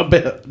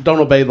don't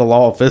obey the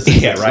law of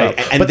physics. Yeah, right.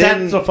 But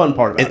that's the fun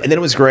part about it. And then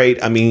it was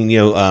great. I mean,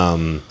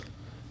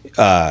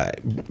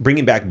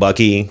 bringing back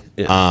Bucky,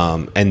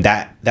 and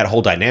that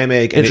whole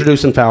dynamic,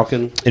 introducing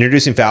Falcon,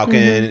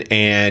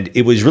 and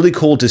it was really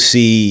cool to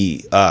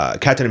see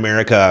Captain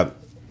America.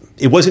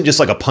 It wasn't just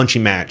like a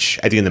punching match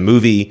at the end of the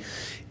movie.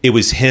 It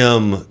was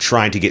him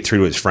trying to get through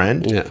to his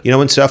friend,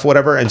 and stuff,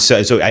 whatever. And so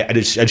I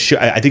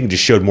think it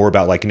just showed more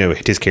about like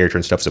his character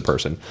and stuff as a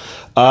person.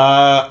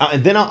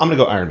 And then I'm gonna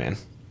go Iron Man.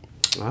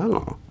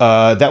 Oh.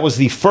 That was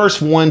the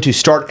first one to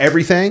start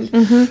everything.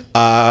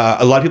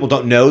 A lot of people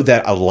don't know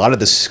that a lot of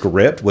the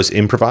script was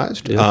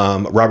improvised.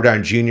 Robert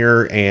Downey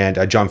Jr. and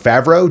Jon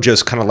Favreau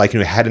just kind of like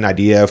had an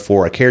idea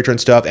for a character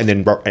and stuff, and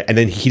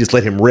then he just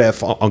let him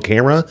riff on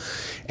camera,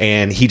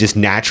 and he just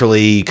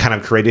naturally kind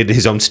of created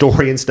his own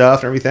story and stuff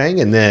and everything.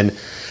 And then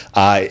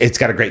it's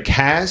got a great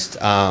cast.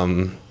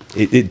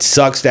 It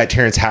sucks that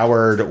Terrence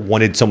Howard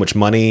wanted so much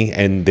money,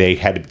 and they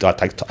had to.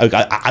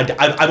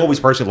 I've always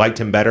personally liked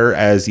him better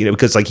as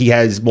because like he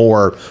has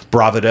more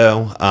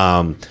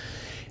bravado.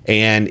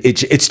 And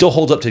it still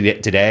holds up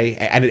today,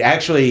 and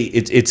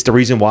it's the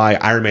reason why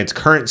Iron Man's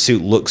current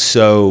suit looks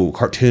so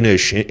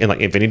cartoonish in like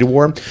Infinity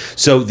War.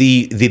 So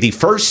the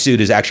first suit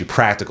is actually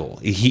practical.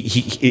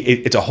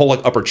 It's a whole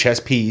like upper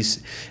chest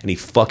piece, and he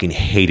fucking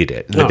hated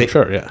it.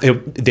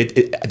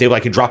 They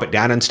like can drop it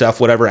down and stuff,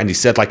 whatever. And he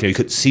said like he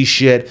couldn't see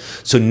shit.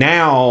 So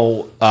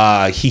now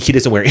he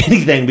doesn't wear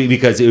anything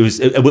because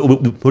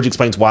which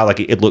explains why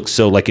like it looks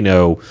so like like in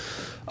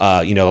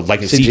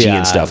CG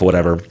and stuff or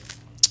whatever.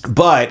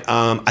 But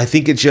I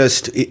think it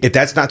just if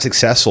that's not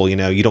successful,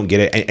 you don't get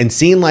it. And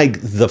seeing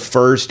like the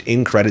first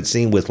end credit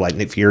scene with like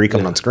Nick Fury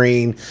coming on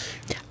screen,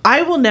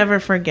 I will never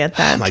forget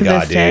that. Oh my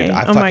god, dude!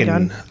 My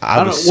god!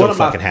 I was so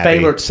fucking happy. One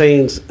of my favorite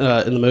scenes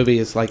in the movie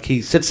is like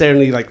he sits there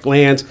and he like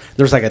lands.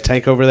 There's like a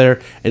tank over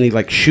there, and he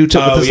like shoots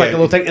it with this like a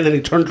little thing, and then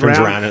he turns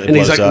around and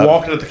he's like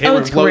walking at the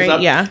camera and blows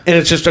up. Yeah, and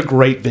it's just a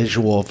great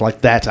visual of like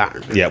that's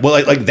Iron Man. Yeah, well,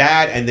 like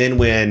that, and then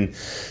when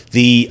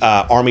the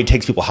army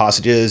takes people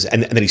hostages,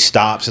 and then he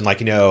stops and like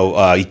he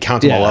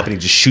counts them all up and he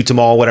just shoots them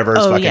all, whatever.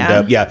 It's fucking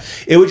dope. Yeah,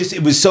 it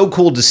was so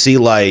cool to see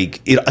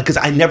like because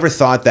I never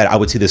thought that I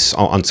would see this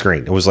on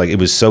screen. It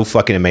was so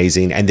fucking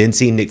amazing, and then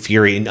seeing Nick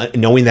Fury and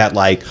knowing that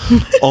like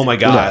oh my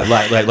god,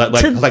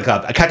 like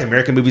a Captain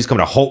America movie's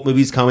coming, a Hulk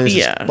movie's coming. This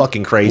is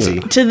fucking crazy.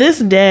 To this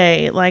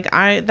day, like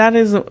that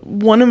is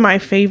one of my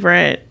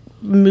favorite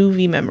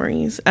movie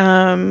memories,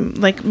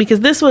 because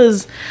this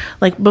was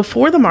like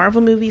before the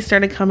Marvel movies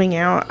started coming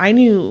out. I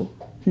knew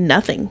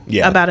nothing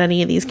about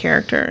any of these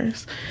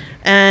characters,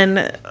 and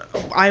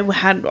I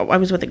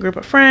was with a group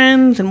of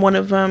friends, and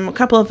a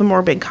couple of them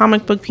were big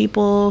comic book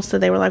people, so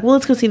they were like, well,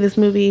 let's go see this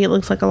movie, it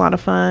looks like a lot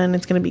of fun,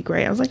 it's gonna be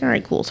great. I was like, all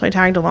right, cool. So I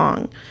tagged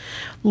along,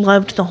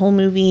 loved the whole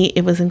movie.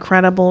 It was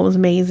incredible, it was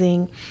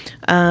amazing.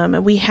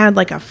 And we had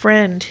like a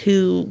friend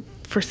who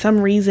for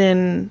some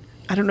reason,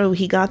 I don't know,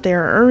 he got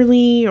there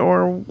early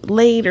or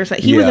late or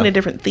something. He was in a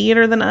different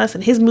theater than us,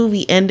 and his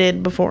movie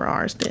ended before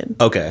ours did.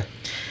 Okay.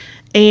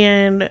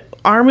 And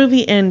our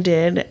movie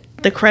ended,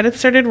 the credits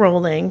started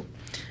rolling,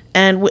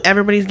 and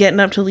everybody's getting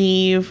up to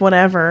leave,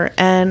 whatever.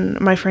 And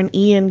my friend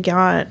Ian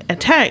got a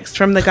text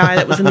from the guy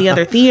that was in the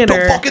other theater.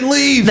 Don't fucking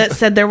leave! That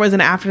said there was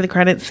an after the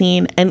credits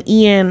scene, and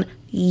Ian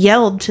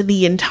yelled to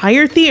the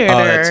entire theater.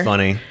 Oh, that's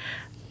funny.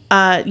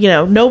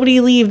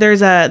 Nobody leave.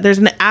 There's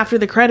an after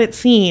the credits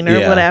scene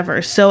or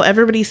whatever. So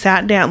everybody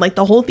sat down, like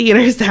the whole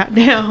theater sat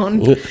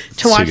down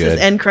to watch this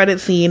end credit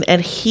scene,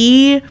 and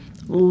he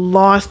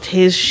lost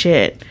his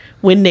shit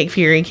when Nick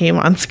Fury came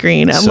on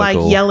screen. I'm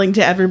so yelling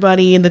to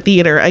everybody in the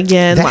theater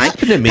again. That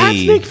happened to me.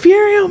 That's Nick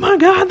Fury. Oh my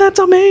God, that's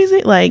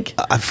amazing. Like,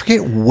 I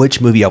forget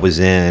which movie I was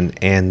in,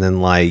 and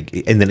then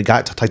it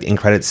got to the end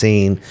credit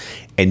scene,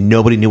 and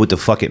nobody knew what the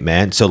fuck it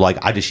meant. So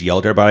I just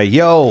yelled at everybody,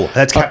 "Yo,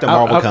 that's Captain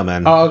Marvel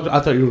coming!"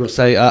 I thought you were going to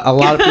say a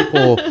lot of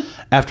people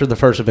after the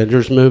first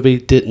Avengers movie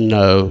didn't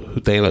know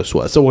who Thanos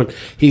was. So when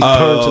he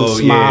turns and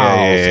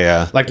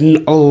smiles, like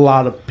a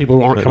lot of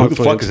people aren't coming. Who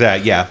the fuck is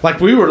that? Yeah, like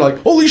we were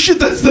like, "Holy shit,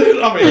 that's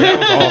Thanos!" I mean, that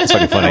was all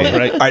fucking funny.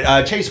 Right? All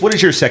right, Chase, what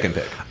is your second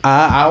pick?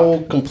 I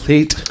will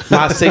complete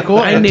my sequel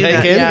and take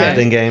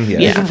Endgame.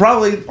 Yeah. It's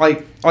probably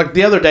like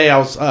the other day I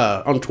was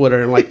on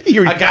Twitter and a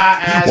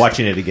guy asked,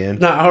 watching it again.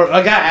 No,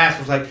 a guy asked,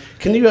 was like,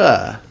 "Can you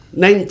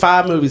name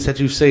 5 movies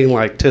that you've seen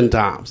 10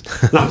 times?"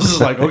 And I was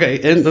just like,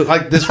 okay, and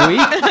this week?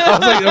 I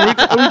was like, are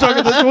we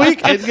talking this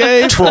week?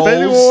 Endgame,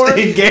 Trolls,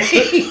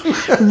 Endgame,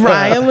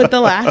 Raya with the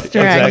Last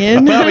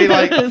Dragon. But I mean,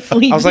 I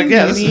was like,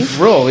 yeah, this is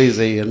real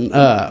easy. And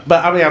but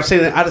I mean, I've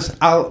seen it. I just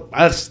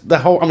the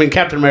whole. I mean,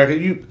 Captain America.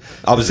 You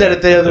said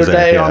it the other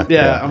day.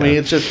 I mean,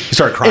 it's just you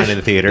started crying in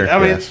the theater. I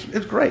mean,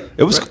 it's great.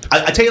 It was.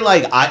 I tell you,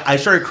 I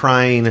started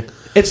crying.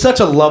 It's such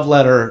a love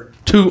letter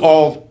to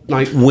all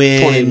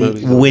 20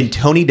 movies. When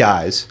Tony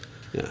dies.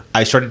 Yeah.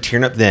 I started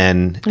tearing up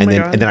then, and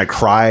then I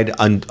cried,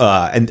 and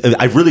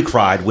I really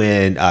cried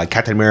when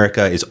Captain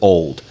America is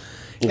old,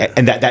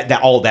 and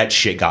that all that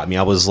shit got me.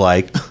 I was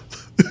like,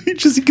 he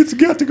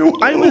got to go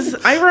home. I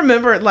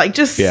remember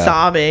just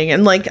sobbing,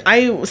 and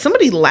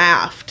somebody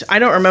laughed. I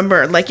don't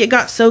remember. It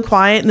got so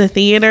quiet in the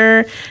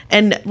theater,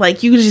 and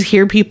you could just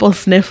hear people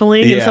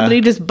sniffling, and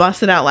somebody just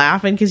busted out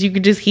laughing because you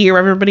could just hear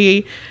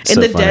everybody in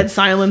the dead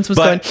silence was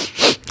going.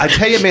 I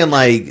tell you, man,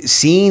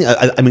 seeing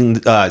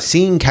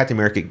Captain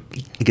America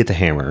get the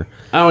hammer.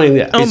 I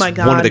mean, oh my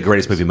God, one of the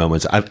greatest movie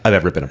moments I've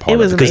ever been a part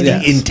of. Because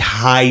the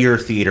entire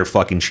theater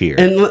fucking cheered.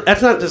 And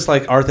that's not just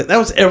our thing. That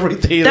was every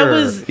theater. That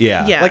was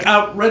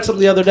I read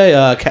something the other day.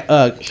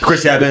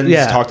 Chris Evans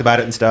talked about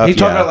it and stuff. He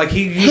talked about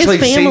he usually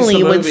his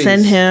family would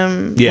send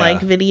him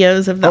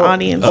videos of the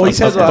audience. He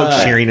says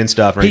folks cheering and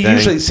stuff. He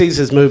usually sees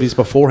his movies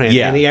beforehand,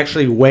 and he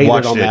actually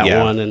waited on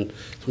that one and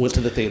went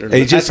to the theater.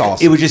 That's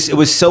awesome. It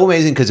was so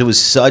amazing because it was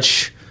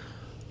such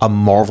a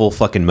Marvel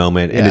fucking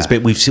moment, and it's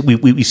been we've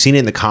seen it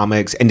in the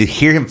comics, and to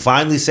hear him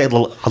finally say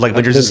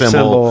Avengers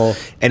Assemble,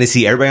 and to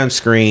see everybody on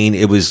screen,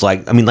 it was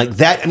I've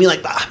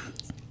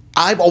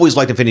always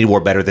liked Infinity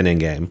War better than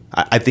Endgame.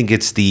 I think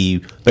it's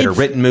the better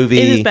written movie.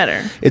 It is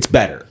better. It's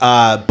better,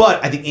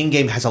 but I think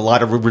Endgame has a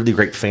lot of really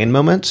great fan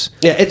moments.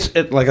 Yeah, it's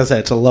like I said,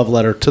 it's a love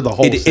letter to the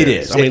whole. It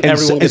is. I mean,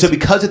 so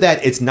because of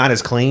that, it's not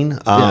as clean,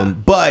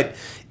 but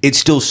it's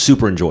still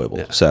super enjoyable.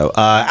 Yeah. So,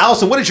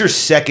 Allison, what is your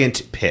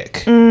second pick?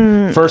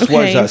 First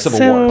was Civil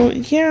War.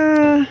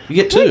 Yeah, you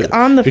get 2.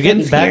 On the You're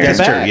getting back to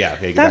back. Yeah,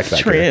 that's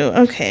true.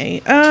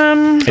 Okay.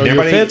 So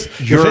your fence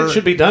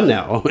should be done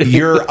now.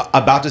 You're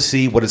about to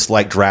see what it's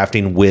like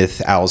drafting with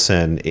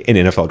Allison in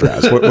NFL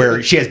drafts,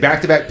 where she has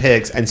back-to-back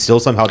picks and still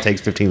somehow takes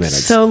 15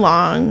 minutes. So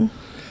long.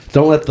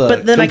 Don't let the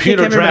but then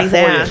computer I kick everybody's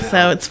ass,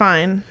 so it's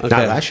fine. Okay.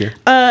 Not last year.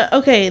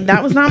 Okay,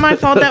 that was not my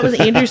fault. That was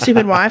Andrew's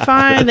stupid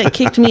Wi-Fi that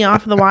kicked me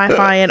off of the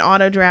Wi-Fi and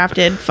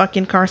auto-drafted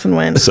fucking Carson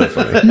Wentz. So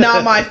funny.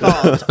 Not my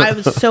fault. I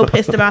was so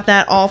pissed about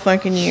that all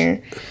fucking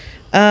year.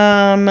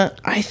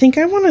 I think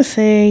I want to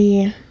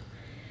say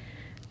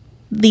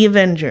The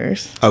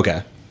Avengers.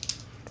 Okay.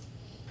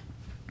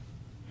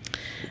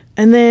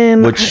 And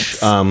then... let's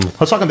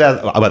talk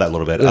about that a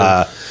little bit.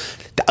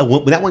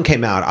 When that one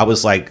came out, I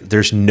was like,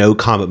 "There's no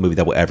comic movie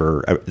that will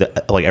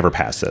ever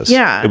pass this."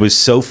 Yeah, it was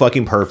so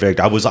fucking perfect.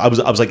 I was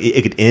like,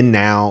 it could end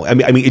now. I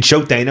mean, it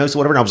showed Thanos or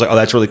whatever, and I was like, "Oh,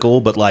 that's really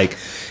cool." But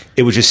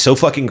it was just so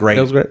fucking great.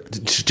 It was great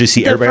to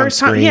see everybody on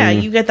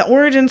screen. You get the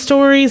origin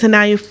stories, and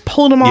now you've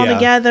pulled them all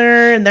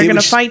together, and they're going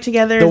to fight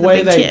together. The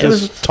way they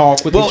just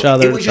talk with each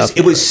other.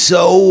 It was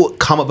so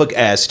comic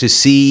book-esque to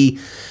see.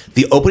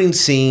 The opening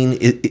scene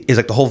is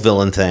the whole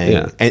villain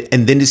thing,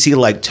 and then to see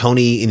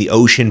Tony in the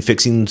ocean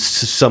fixing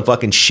some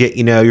fucking shit,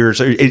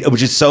 it was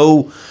just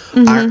so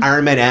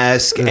Iron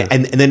Man-esque,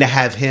 and then to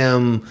have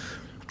him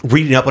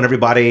reading up on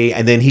everybody,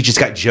 and then he just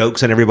got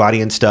jokes on everybody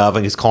and stuff,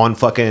 and he's calling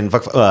fucking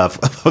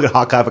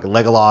Hawkeye fucking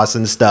Legolas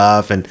and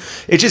stuff, and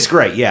it's just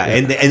great,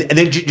 and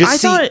then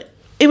just thought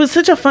it was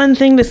such a fun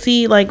thing to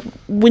see,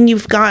 when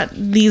you've got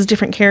these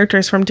different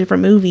characters from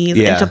different movies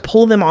and to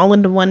pull them all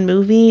into one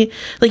movie.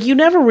 You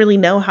never really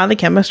know how the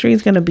chemistry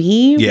is going to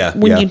be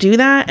when you do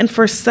that. And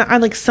for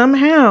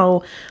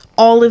somehow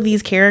all of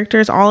these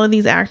characters, all of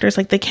these actors,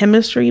 the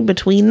chemistry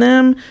between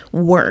them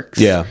works.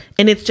 Yeah.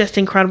 And it's just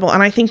incredible.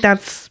 And I think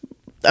that's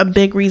a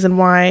big reason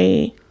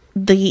why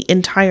the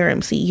entire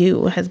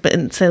MCU has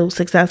been so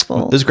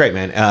successful. This is great,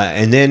 man.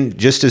 And then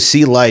just to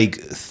see like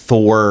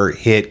Thor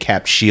hit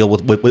Cap's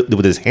shield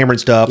with his hammer and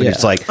stuff, and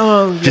it's like,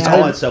 just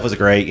all that stuff was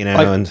great, you know.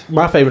 Like, and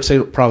my favorite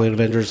scene probably in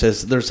Avengers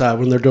is there's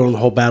when they're doing the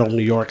whole battle in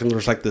New York, and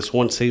there's like this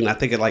one scene. I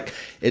think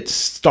it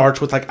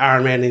starts with like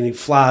Iron Man, and he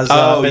flies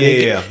up, and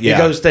he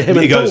goes to him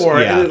and Thor,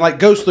 and it like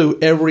goes through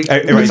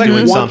it's like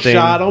one something.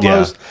 Shot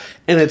almost. Yeah.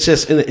 And it's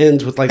just, and it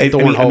ends with like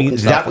Thor and Hulk. I mean,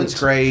 that one's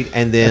great.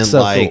 And then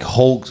so like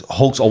cool.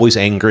 Hulk's always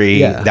angry.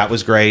 Yeah. That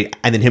was great.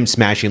 And then him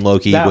smashing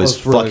Loki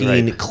was fucking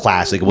really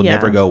classic. It will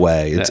never go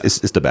away.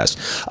 It's the best.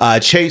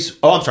 Chase.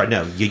 Oh, I'm sorry.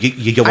 No, you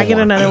get one. I get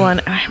another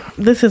one.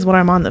 This is what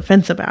I'm on the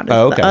fence about.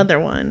 Is the other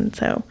one.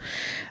 So,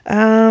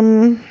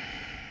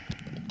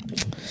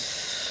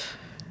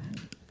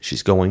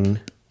 she's going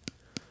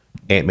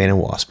Ant-Man and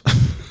Wasp.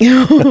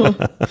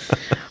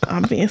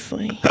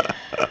 Obviously.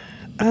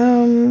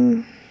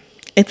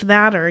 It's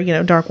that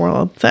or, Dark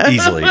World. So.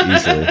 Easily.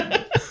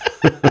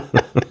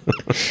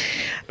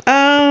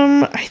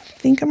 I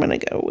think I'm going to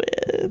go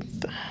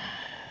with...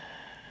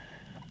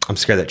 I'm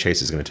scared that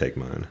Chase is going to take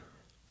mine.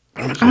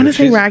 I want to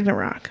say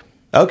Ragnarok.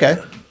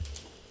 Okay.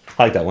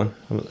 I like that one.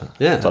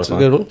 Yeah, that's a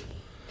good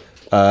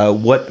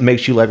one. What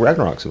makes you like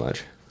Ragnarok so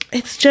much?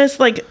 It's just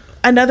like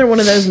another one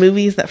of those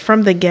movies that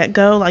from the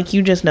get-go, like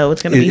you just know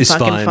it's going to be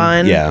fucking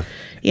fun. Yeah.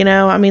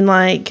 I mean,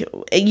 like,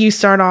 you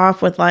start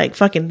off with, like,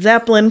 fucking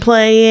Zeppelin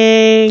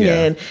playing,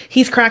 and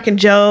he's cracking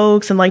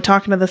jokes and, like,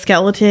 talking to the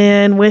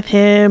skeleton with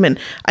him. And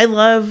I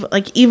love,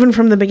 like, even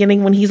from the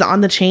beginning when he's on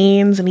the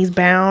chains and he's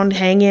bound,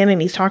 hanging,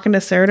 and he's talking to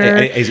Surtur.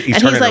 And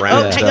he's like,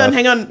 oh,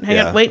 hang on,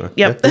 wait,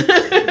 yep.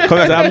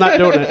 I'm not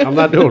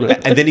doing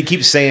it. And then he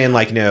keeps saying,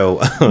 like, no,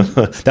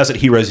 that's what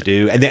heroes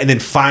do. And then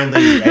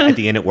finally, at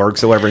the end, it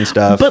works, however, and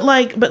stuff. But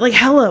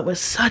Hela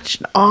was such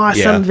an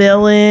awesome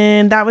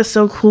villain. That was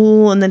so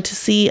cool. And then to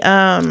see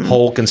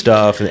Hulk and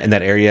stuff in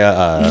that area.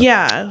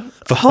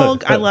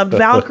 Hulk. I loved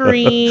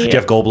Valkyrie.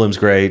 Jeff Goldblum's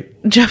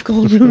great. Jeff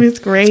Goldblum is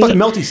great. It's fucking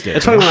melty stick.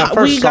 It's funny when I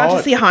first we got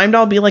to see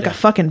Heimdall be like a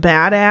fucking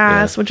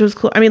badass, which was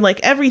cool. I mean, like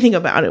everything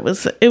about it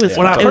was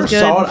when I first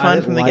saw it, I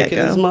didn't like it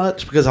as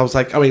much because I was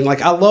like, I mean,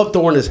 like I love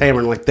Thor and his hammer,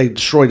 and like they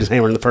destroyed his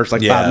hammer in the first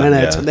 5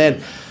 minutes, and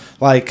then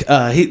like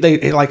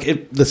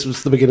this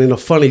was the beginning of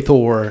Funny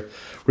Thor.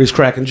 Where he's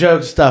cracking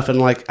jokes and stuff, and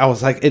like I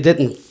was like, it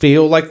didn't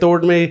feel like Thor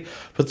to me,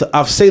 but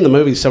I've seen the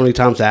movie so many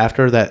times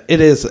after that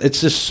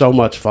it's just so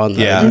much fun.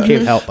 Yeah, you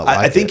can't help but like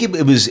I think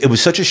it was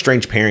such a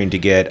strange pairing to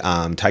get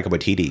Taika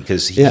Waititi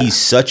because he's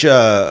such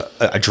a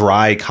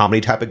dry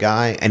comedy type of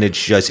guy, and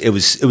it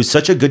was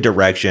such a good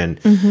direction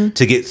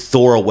to get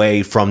Thor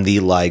away from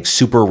the like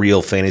super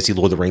real fantasy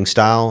Lord of the Rings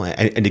style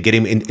and to get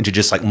him into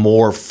just like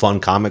more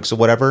fun comics or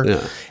whatever.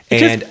 Yeah.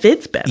 It just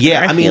fits better.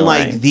 Yeah, I mean,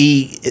 like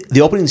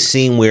the opening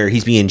scene where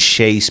he's being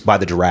chased by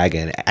the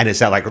dragon, and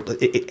it's like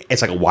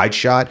a wide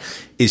shot,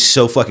 is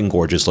so fucking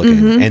gorgeous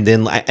looking. And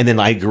then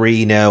I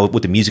agree,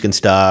 with the music and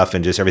stuff,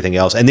 and just everything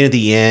else. And then at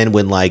the end,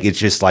 when like it's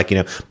just like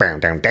and then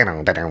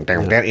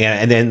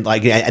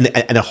like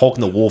and the Hulk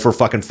and the Wolf are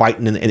fucking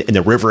fighting in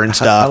the river and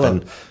stuff.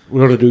 And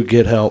we're gonna do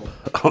Get Help.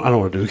 I don't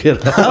want to do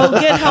Get Help. Oh,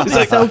 Get Help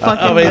is so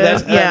fucking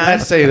good.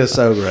 That scene is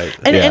so great.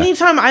 And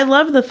anytime I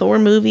love the Thor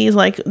movies,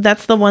 like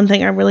that's the one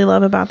thing I really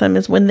love about them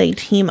is when they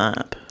team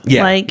up.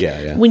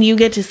 When you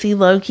get to see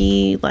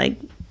Loki, like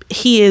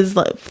he is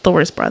like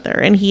Thor's brother,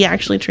 and he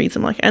actually treats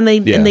him like, and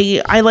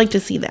I like to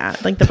see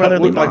that, like the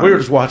brotherly bond. Like we were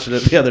just watching it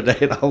the other day,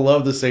 and I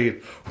love the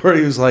scene where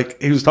he was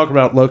talking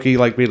about Loki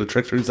like being a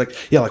trickster. He's like,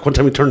 yeah, like one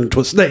time he turned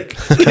into a snake.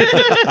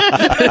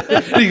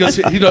 And he goes,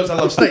 he knows I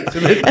love snakes,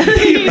 and then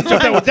he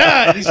jumped out with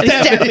that, and he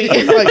stabbed me.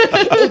 Like,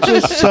 it's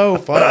just so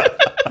fun.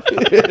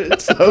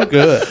 It's so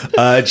good.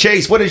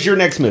 Chase, what is your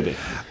next movie?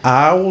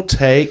 I will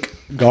take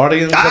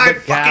Guardians of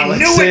the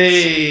Galaxy. Knew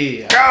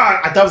it. God,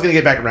 I thought it was going to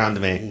get back around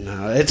to me.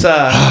 No, it's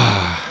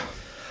I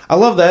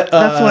love that.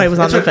 That's what I was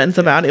on the fence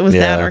about. It was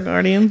that or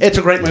Guardians. It's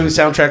a great movie.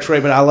 Soundtrack's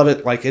great, but I love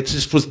it. Like, it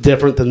just was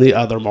different than the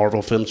other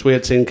Marvel films. We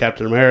had seen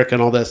Captain America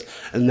and all this,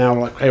 and now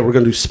we're like, hey, we're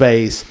going to do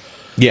space.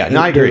 Yeah,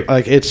 no, I agree.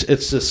 Like, it's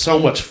just so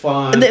much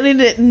fun.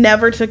 And it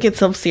never took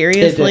itself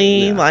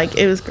seriously.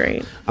 It was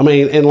great. I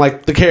mean, and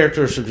like the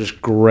characters are just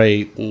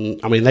great.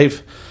 And I mean,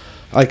 it's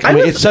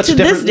such a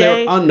different,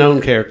 they're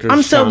unknown characters.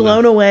 I'm so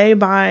blown away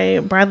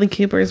by Bradley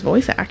Cooper's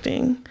voice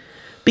acting.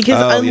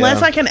 Because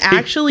unless I can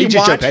actually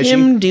watch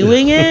him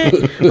doing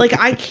it, like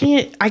I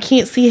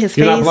can't see his face.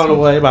 You're not blown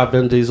away by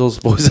Vin Diesel's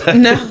voice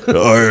acting? No.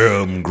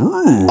 I am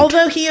Groot.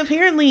 Although he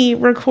apparently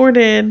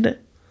recorded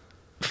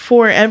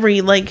for every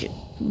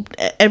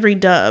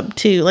dub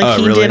too. Like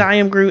he did I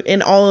Am Groot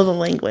in all of the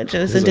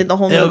languages and did the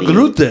whole movie.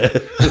 Groot.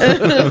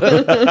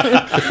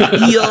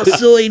 Yo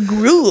soy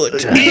Groot.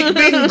 Ich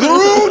bin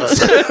Groot.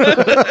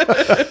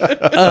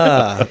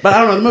 But I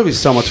don't know, the movie's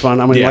so much fun.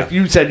 I mean, like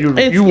you said,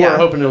 you were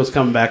hoping it was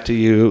coming back to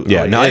you.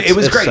 Yeah, like, it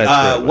was great.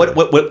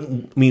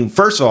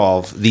 First of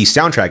all, the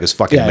soundtrack is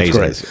fucking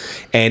amazing.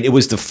 And it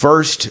was the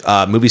first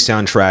movie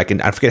soundtrack,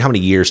 and I forget how many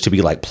years, to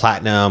be like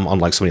platinum on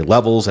like so many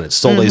levels, and it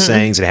sold these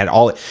things, and it had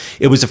all.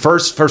 It was the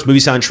first movie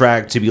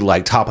soundtrack to be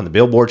like top on the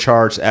Billboard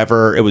charts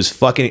ever. It was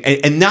fucking,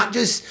 and not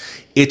just.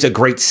 It's a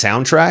great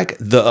soundtrack.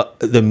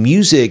 The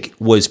music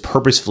was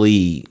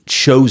purposefully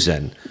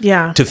chosen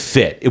to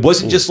fit. It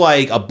wasn't just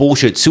like a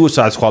bullshit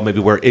Suicide Squad movie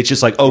where it's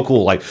just like, oh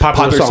cool, like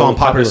popular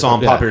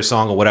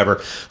song or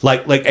whatever.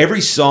 Like every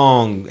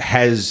song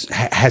has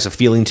a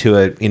feeling to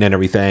it, and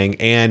everything.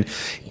 And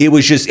it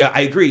was just,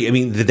 I agree. I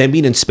mean, them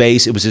being in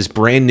space, it was this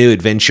brand new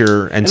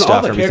adventure and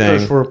stuff. All the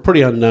characters were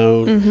pretty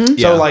unknown. Mm-hmm.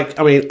 So like,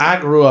 I mean, I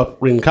grew up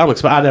reading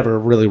comics, but I never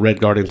really read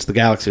Guardians of the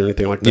Galaxy or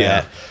anything like that.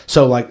 Yeah.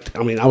 So like,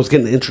 I mean, I was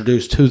getting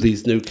introduced to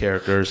these new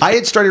characters. I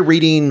had started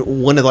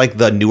reading one of like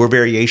the newer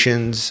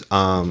variations.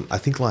 I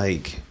think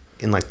like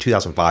in like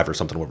 2005 or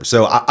something.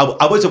 So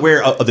I was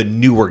aware of the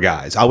newer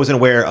guys. I wasn't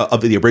aware of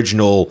the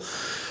original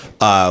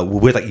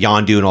with like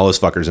Yondu and all those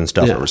fuckers and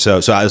stuff. Yeah. So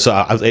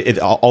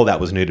all that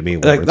was new to me.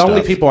 Like the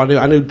only people I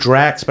knew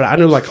Drax, but I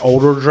knew like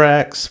older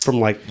Drax from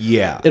like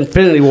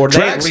Infinity War.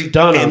 Drax, they had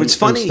redone and what's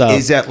funny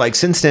is that like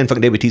since then,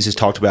 fucking David Bautista's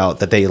talked about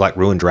that they like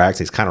ruined Drax.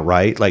 He's kind of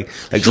right. Like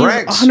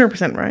Drax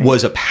 100% right.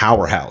 Was a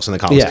powerhouse in the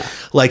comics. Yeah.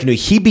 Like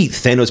he beat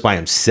Thanos by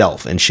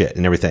himself and shit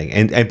and everything.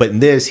 And but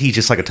in this, he's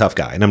just like a tough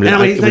guy. And he's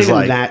not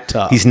even that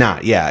tough. He's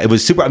not. Yeah, it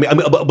was super. I mean,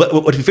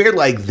 but to be fair,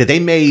 like that they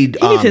made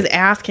he gets his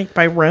ass kicked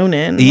by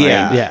Ronan.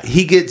 Yeah, yeah.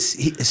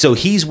 So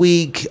he's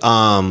weak.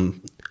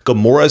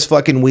 Gamora's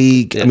fucking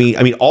weak. Yeah.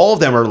 I mean, all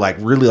of them are like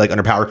really like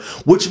underpowered,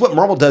 which is what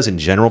Marvel does in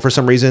general for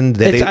some reason.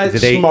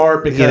 It's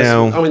smart because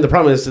I mean the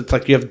problem is it's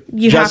like you have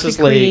Justice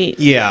League.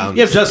 Yeah,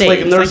 you have Justice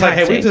League, and they're like,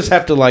 hey, we just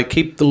have to like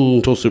keep them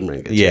until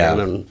Superman gets here, and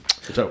then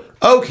it's over.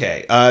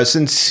 Okay,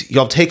 since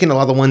y'all taken a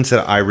lot of the ones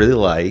that I really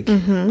like,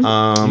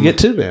 you get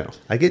two now.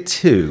 I get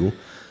two,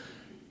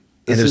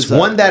 and there's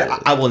one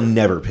that I will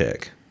never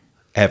pick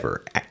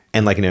ever.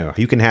 And like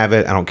you can have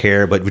it. I don't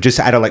care. But just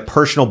out of like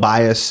personal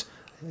bias,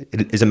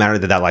 it is a matter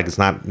that like it's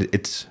not.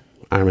 It's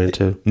Iron Man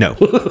 2. No,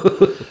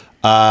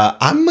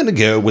 I'm gonna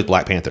go with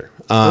Black Panther.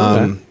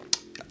 I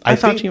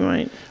thought you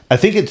might. I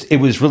think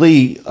it was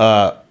really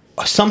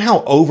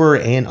somehow over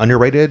and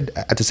underrated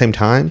at the same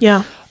time.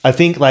 Yeah, I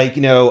think like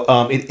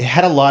it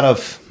had a lot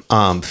of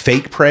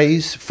fake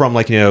praise from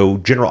like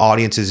general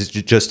audiences,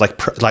 just like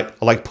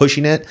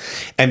pushing it,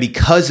 and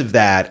because of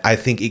that, I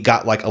think it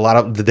got like a lot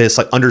of this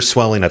like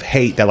underswelling of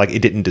hate that like it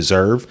didn't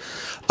deserve.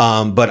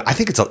 But I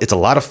think it's a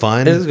lot of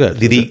fun. It is good.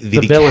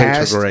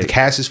 The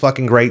cast is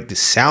fucking great. The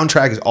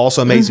soundtrack is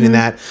also amazing in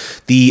that.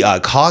 The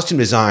costume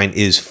design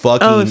is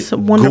fucking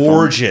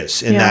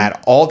gorgeous in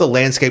that. All the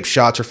landscape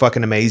shots are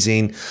fucking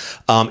amazing.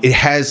 It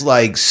has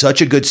like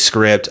such a good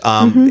script.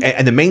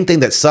 And the main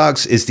thing that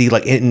sucks is the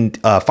like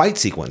fight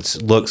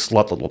sequence looks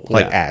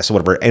like ass or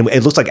whatever. And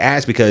it looks like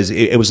ass because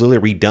it was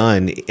literally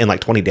redone in like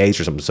 20 days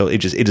or something. So it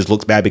just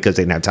looks bad because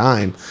they didn't have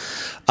time.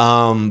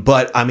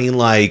 But I mean,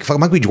 like, fuck,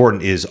 Michael B.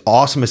 Jordan is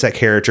awesome as that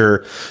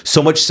character.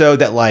 So much so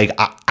that like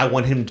I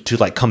want him to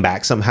like come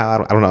back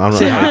somehow. I don't know how he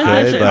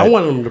could. I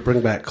want him to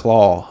bring back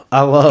Claw.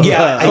 I love.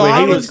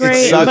 Claw was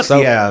great. It sucks.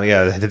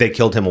 That they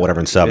killed him or whatever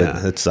and stuff.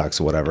 Yeah. It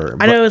sucks or whatever.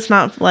 I know it's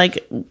not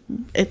like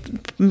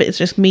it's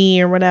just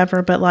me or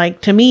whatever, but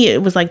like to me,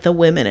 it was like the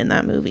women in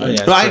that movie.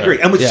 No, I agree.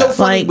 And what's so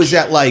funny was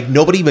that like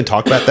nobody even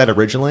talked about that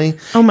originally.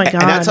 Oh my god!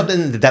 And that's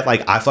something that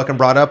like I fucking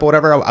brought up or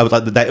whatever. I was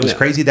like that. It was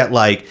crazy that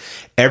like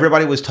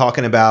everybody was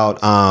talking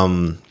about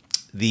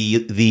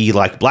the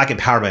like black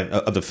empowerment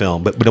of the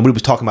film, but nobody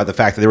was talking about the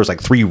fact that there was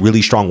like 3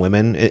 really strong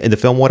women in the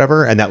film,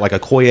 whatever, and that like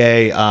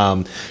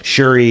Okoye,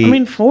 Shuri. I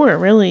mean, 4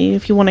 really,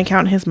 if you want to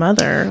count his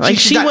mother. Like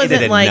she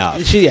wasn't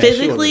like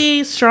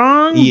physically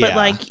strong, but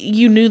like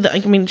you knew that.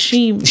 Like, I mean,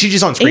 she's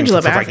just on screen.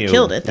 Angela Bassett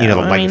killed it. Though.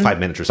 Like 5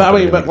 minutes or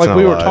something. But like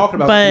we were talking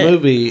about the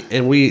movie,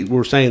 and we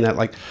were saying that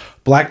like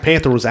Black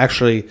Panther was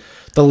actually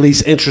the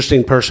least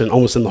interesting person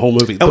almost in the whole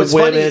movie. And what's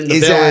funny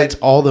is that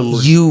all of them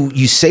were,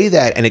 you say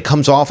that and it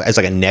comes off as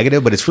like a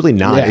negative, but it's really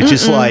not. Yeah. It's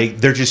just like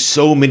there's just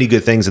so many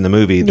good things in the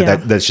movie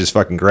that's just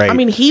fucking great. I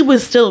mean, he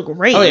was still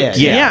great. Oh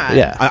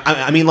yeah.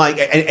 I mean, like,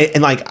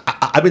 and like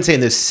I've been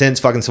saying this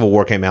since fucking Civil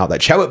War came out that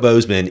Chadwick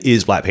Boseman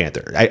is Black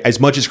Panther. As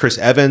much as Chris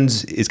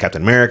Evans is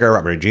Captain America,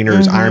 Robert Downey Jr.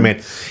 is Iron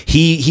Man,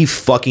 he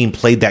fucking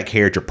played that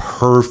character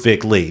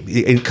perfectly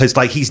because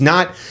like he's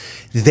not.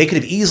 They could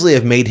have easily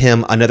have made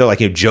him another like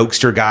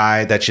jokester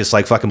guy that's just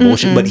like fucking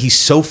bullshit, but he's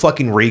so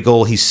fucking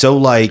regal. He's so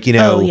like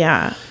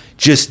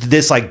just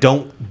this like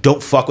don't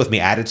fuck with me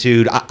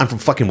attitude. I'm from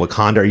fucking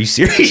Wakanda. Are you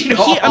serious?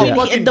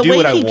 The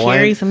way he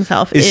carries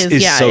himself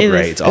is so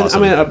great. It's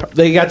awesome. I mean,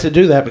 they got to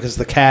do that because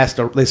the cast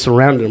they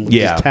surrounded him with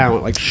his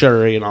talent, like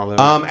Shuri and all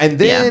that. And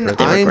then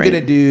I'm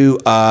gonna do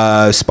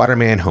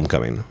Spider-Man: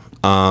 Homecoming.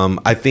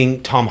 I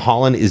think Tom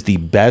Holland is the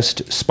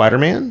best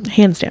Spider-Man,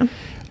 hands down.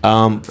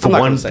 For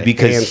one,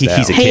 because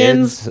he's a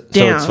kid, so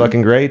it's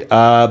fucking great.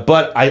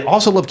 But I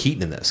also love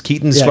Keaton in this.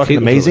 Keaton's fucking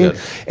amazing. Really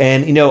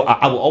and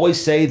I will always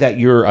say that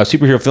your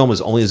superhero film is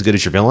only as good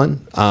as your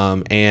villain.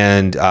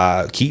 And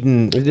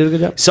Keaton did a good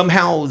job.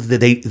 Somehow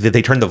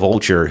they turned the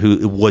Vulture,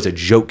 who was a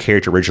joke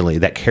character originally,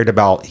 that cared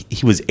about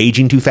he was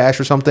aging too fast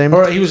or something,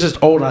 or he was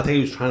just old. I think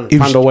he was trying to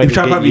find a way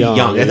to be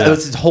young. And that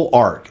was his whole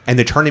arc, and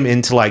they turned him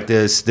into like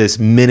this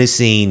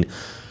menacing.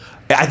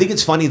 I think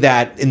it's funny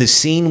that in the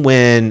scene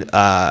when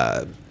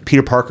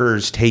Peter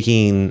Parker's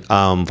taking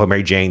for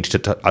Mary Jane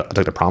to like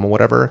the prom or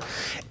whatever,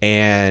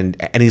 and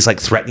he's like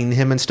threatening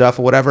him and stuff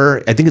or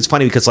whatever. I think it's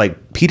funny because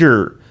like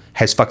Peter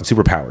has fucking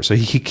superpowers, so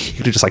he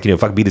could just like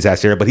fucking beat his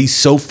ass there. But he's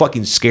so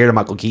fucking scared of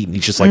Michael Keaton.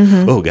 He's just like,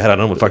 oh god, I don't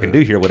know what to fucking do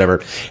here,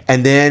 whatever.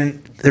 And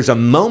then there's a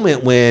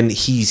moment when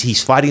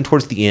he's fighting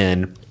towards the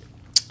end,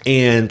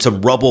 and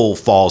some rubble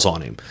falls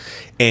on him,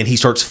 and he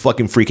starts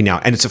fucking freaking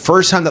out. And it's the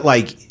first time that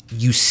like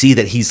you see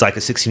that he's like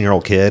a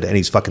 16-year-old kid and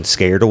he's fucking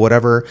scared or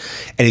whatever,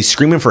 and he's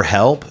screaming for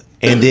help.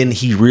 And then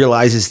he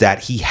realizes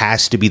that he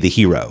has to be the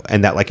hero,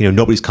 and that like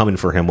nobody's coming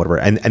for him, whatever.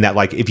 And that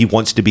like if he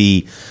wants to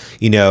be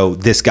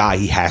this guy,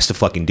 he has to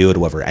fucking do it, or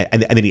whatever.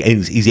 And then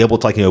he's able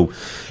to like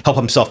help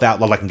himself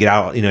out, like and get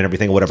out, and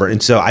everything, or whatever.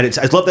 And so I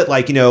love that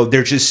like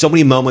there's just so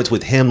many moments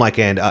with him, like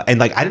and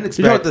like I didn't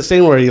expect the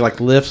scene where he like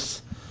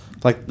lifts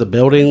like the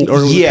building,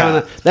 or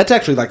yeah, that's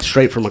actually like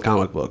straight from a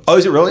comic book. Oh,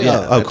 is it really?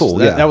 Yeah. Oh, cool.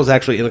 That was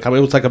actually in a comic.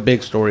 It was like a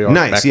big story arc.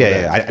 Nice.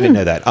 Yeah. I didn't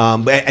know that.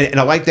 And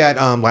I like that.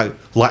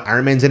 Like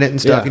Iron Man's in it and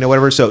stuff.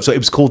 Whatever. So it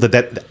was cool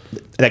that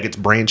gets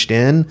branched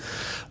in.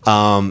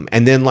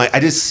 And then like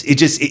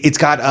it's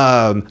got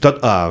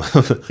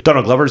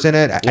Donald Glover's in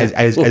it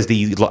as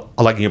the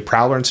like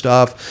Prowler and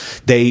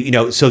stuff. They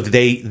so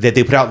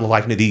they put out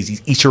like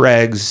these Easter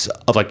eggs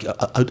of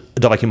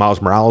like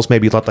Miles Morales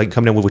maybe like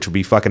coming in with, which would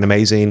be fucking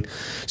amazing.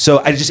 So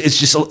it's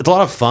just a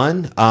lot of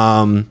fun.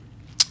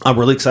 I'm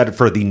really excited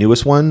for the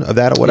newest one of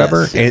that or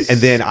whatever. Yes.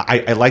 And then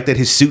I like that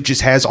his suit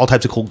just has all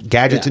types of cool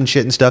gadgets and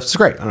shit and stuff. It's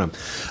great. I don't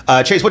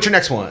know. Chase, what's your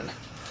next one?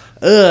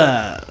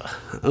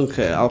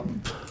 Okay,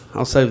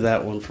 I'll save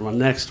that one for my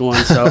next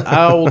one. So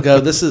I will go.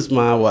 This is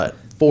my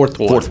fourth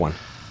one. Fourth one.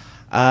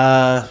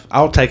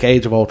 I'll take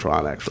Age of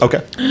Ultron. Actually,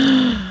 okay.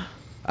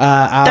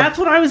 That's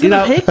what I was going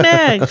to pick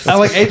next. I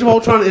like Age of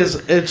Ultron.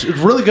 It's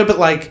really good, but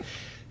like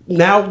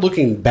now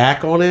looking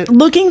back on it,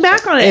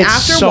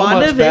 after so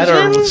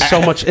WandaVision, so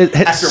much it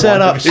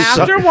set up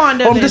after WandaVision.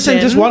 Well, I'm just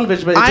saying just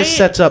WandaVision, but it just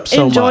sets up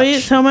so much. Enjoy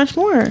it so much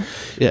more.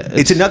 Yeah,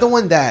 it's another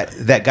one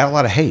that got a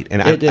lot of hate,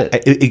 and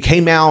it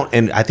came out,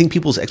 and I think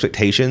people's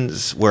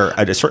expectations were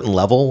at a certain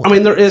level. I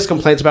mean, there is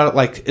complaints about it.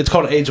 Like it's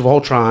called Age of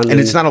Ultron, and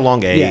it's not a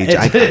long age.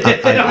 Yeah,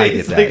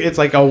 it's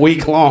like a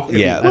week long.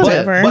 Yeah,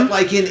 but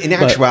like in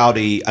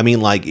actuality, I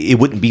mean, like it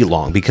wouldn't be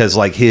long because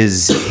like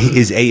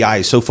his AI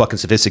is so fucking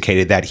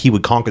sophisticated that he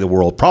would conquer the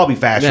world probably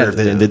faster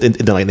than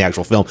like in the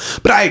actual film.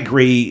 But I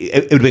agree,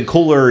 it would have been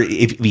cooler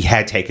if he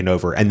had taken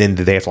over, and then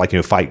they have to like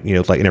fight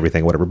like and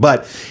everything, whatever.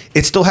 But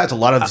it still has a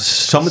lot of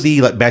some of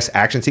the like best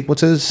action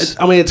sequences.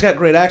 I mean, it's got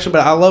great action,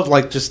 but I love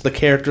like just the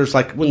characters,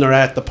 like when they're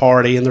at the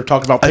party and they're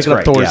talking about picking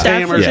up Thor's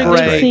hammers,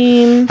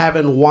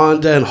 having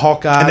Wanda and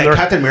Hawkeye, and that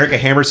Captain America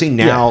hammer scene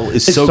now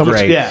is so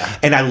great.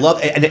 And I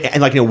love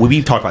and like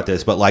we've talked about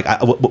this, but like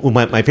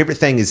my favorite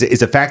thing is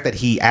the fact that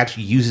he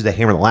actually uses the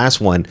hammer in the last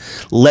one.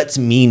 Lets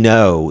me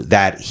know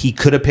that he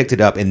could have picked it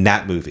up in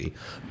that movie,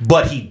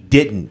 but he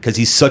didn't because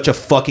he's such a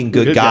fucking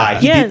good guy.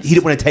 He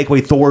didn't want to take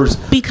away Thor's.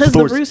 Because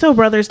the Russo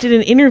brothers did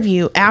an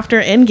interview after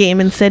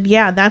Endgame and said,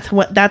 "Yeah, that's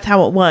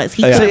how it was."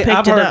 He could have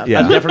picked it up.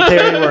 A different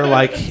theory where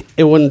like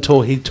it wasn't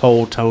until he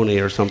told Tony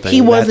or something.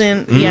 He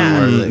wasn't.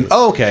 Yeah.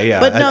 Oh, okay. Yeah.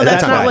 But no,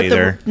 that's not what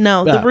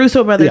the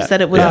Russo brothers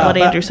said. It was what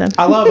Andrew said.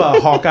 I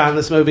love Hawkeye in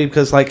this movie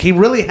because like he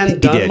really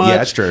hadn't done much. Yeah,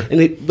 that's true.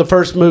 In the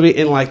first movie,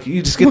 and like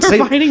you just get we're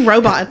fighting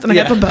robots, and I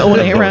have a bow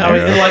and arrow.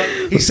 And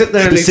like he's sitting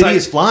there, and the city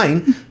is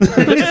flying.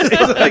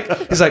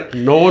 He's like,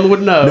 no one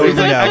would know.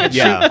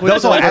 Yeah, that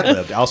was all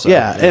ad-libbed also.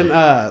 Yeah, and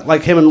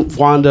like him and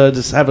Wanda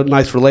just have a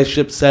nice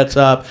relationship sets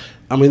up.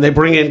 I mean, they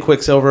bring in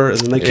Quicksilver and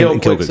then they kill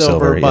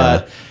Quicksilver,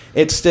 but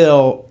it's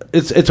still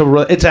it's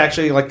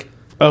actually like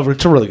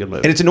it's a really good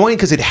movie. And it's annoying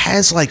because it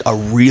has like a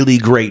really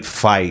great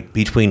fight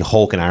between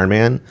Hulk and Iron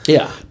Man.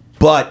 Yeah.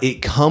 But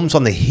it comes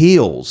on the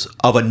heels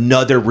of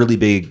another really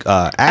big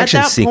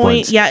action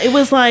sequence. Point, it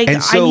was like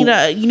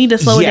you need to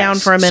slow it down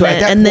for a minute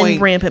and then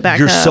ramp it back up.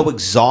 You're so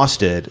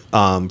exhausted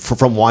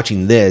from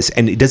watching this,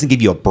 and it doesn't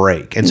give you a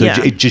break, and so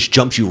it just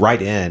jumps you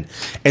right in.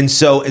 And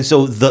so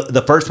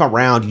the first time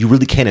around, you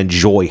really can't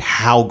enjoy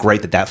how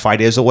great that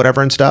fight is or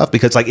whatever and stuff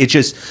because like it's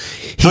just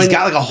he's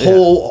got like a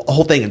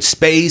whole thing in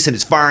space and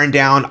it's firing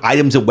down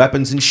items and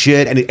weapons and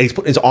shit, and he's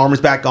putting his armors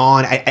back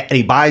on, and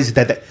he buys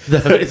that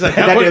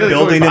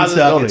building and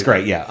stuff. It's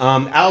great, yeah.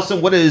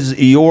 Allison, what is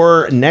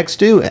your next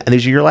two? And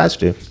these are your last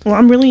two. Well,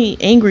 I'm really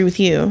angry with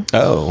you.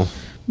 Oh.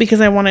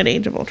 Because I wanted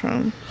Age of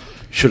Ultron.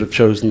 Should have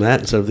chosen that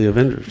instead of the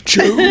Avengers.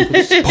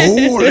 Choose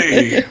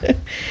poorly.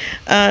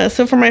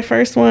 So for my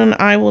first one,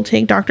 I will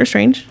take Doctor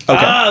Strange.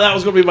 Okay. That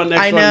was going to be my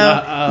next one.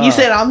 I know. You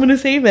said I'm going to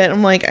save it.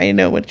 I'm like, I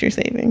know what you're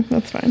saving.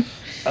 That's fine.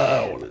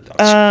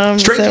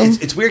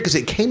 Strange. It's weird because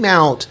it came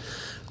out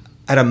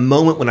at a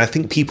moment when I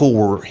think people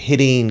were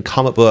hitting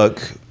comic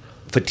book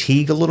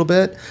fatigue a little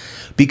bit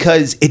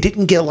because it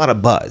didn't get a lot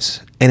of buzz,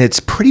 and it's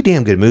a pretty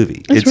damn good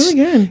movie. It's really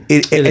good.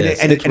 Its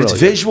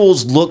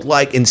visuals look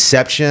like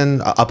Inception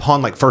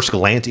upon like first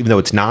glance, even though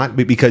it's not,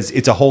 because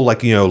it's a whole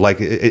like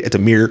it's a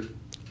mirror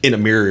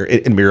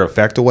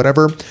effect or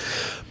whatever.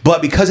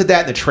 But because of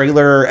that, in the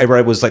trailer,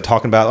 everybody was like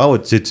talking about, oh,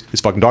 it's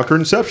fucking Dr.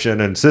 Inception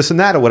and it's this and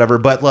that or whatever.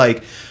 But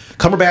like,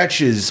 Cumberbatch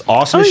is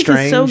awesome as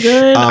Strange. He's so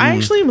good. I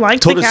actually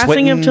like the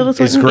casting of Tilda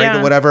Swinton. Is great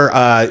or whatever.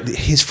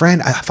 His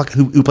friend,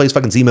 who plays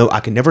fucking Zemo,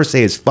 I can never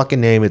say his fucking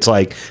name. It's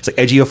like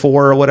Ejiofor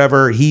or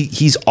whatever.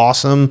 He's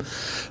awesome.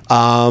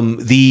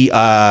 The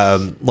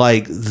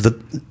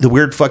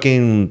weird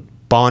fucking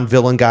Bond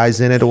villain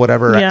guys in it or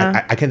whatever.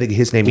 Yeah. I can't think of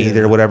his name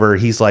either or whatever.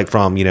 He's like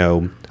from,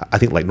 I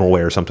think like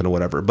Norway or something or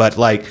whatever. But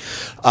like,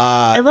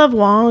 I love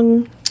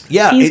Wong.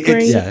 Yeah,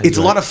 it's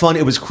a lot of fun.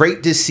 It was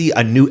great to see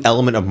a new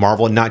element of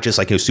Marvel, not just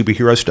like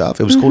superhero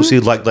stuff. It was cool to see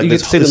like you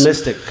this, get to see the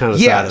mystic kind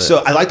of side of it.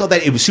 So I liked all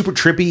that. It was super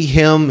trippy.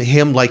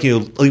 Him like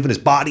leaving his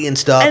body and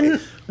stuff.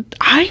 And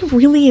I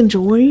really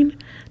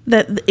enjoyed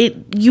that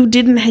he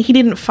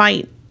didn't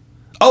fight.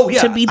 Oh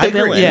yeah, to beat the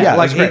villain. Yeah,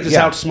 like he just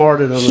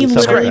outsmarted him. He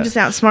literally just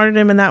outsmarted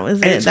him, and that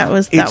was it. That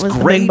was the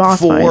big boss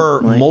fight. It's great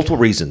for multiple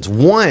reasons.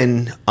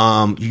 One,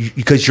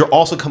 because you're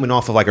also coming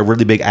off of like a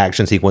really big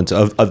action sequence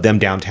of them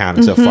downtown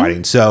and stuff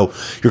fighting. So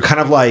you're kind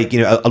of like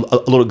a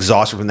little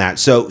exhausted from that.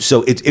 So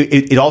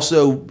it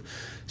also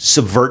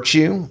subverts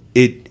you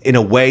in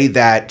a way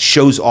that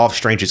shows off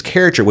Strange's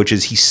character, which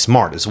is he's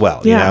smart as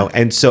well,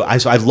 And so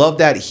I love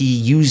that he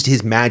used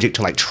his magic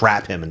to like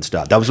trap him and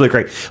stuff. That was really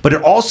great. But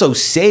it also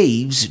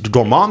saves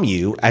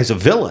Dormammu as a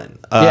villain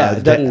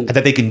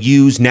that they can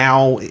use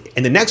now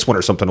in the next one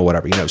or something or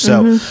whatever,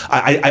 So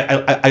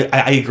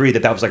I agree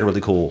that was like a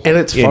really cool and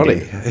it's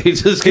ending. Funny. He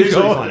just keeps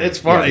going. Really it's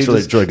funny. Yeah, it's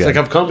really good. It's like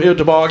I've come here to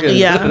toboggan.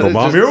 Yeah,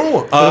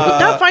 Dormammu.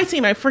 That fight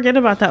scene, I forget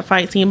about that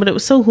fight scene, but it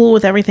was so cool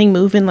with everything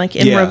moving like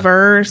in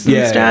reverse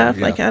and stuff.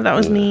 Yeah. Like that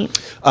was neat.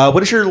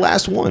 What is your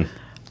last one?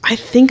 I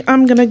think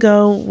I'm gonna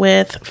go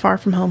with Far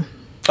From Home.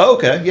 Oh,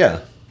 okay,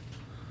 yeah.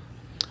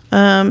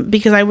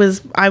 Because I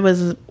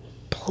was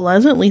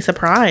pleasantly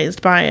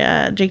surprised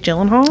by Jake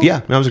Gyllenhaal. Yeah,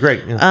 that was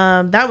great.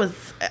 Yeah.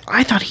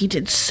 I thought he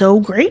did so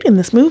great in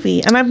this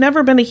movie, and I've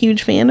never been a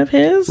huge fan of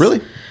his.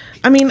 Really?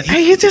 I mean,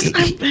 I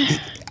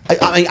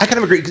kind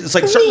of agree. It's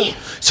like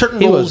certain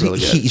roles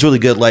he's really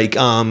good. Like,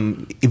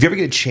 if you ever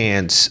get a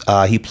chance,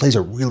 he plays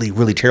a really,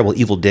 really terrible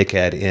evil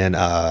dickhead in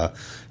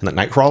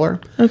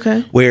Nightcrawler.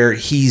 Okay. Where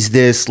he's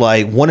this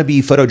like wannabe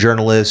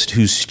photojournalist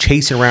who's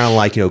chasing around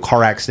like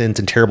car accidents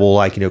and terrible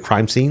like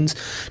crime scenes,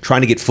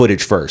 trying to get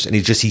footage first, and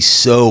he's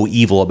so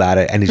evil about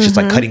it, and he's just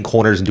like cutting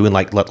corners and doing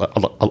like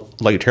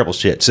terrible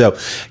shit. So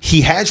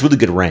he has really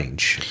good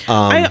range.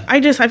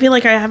 I feel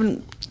like I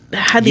haven't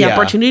had the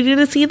opportunity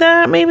to see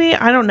that. Maybe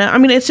I don't know. I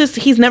mean, it's just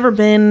he's never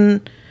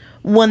been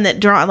one that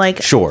draw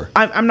like. Sure.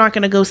 I'm not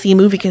going to go see a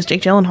movie because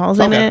Jake Gyllenhaal's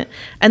in it.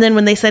 And then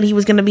when they said he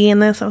was going to be in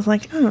this, I was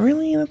like, oh,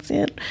 really? That's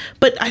it.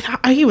 But I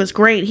thought he was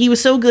great. He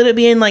was so good at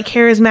being like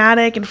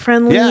charismatic and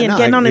friendly and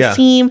getting on his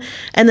team.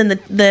 And then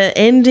the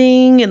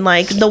ending and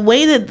like the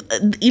way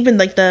that even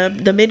like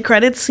the mid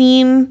credits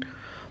scene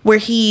where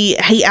he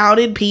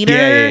outed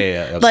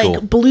Peter, like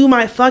cool. Blew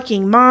my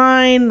fucking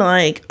mind.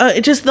 Like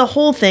it just the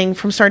whole thing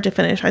from start to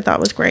finish, I thought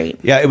was great.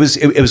 Yeah, it was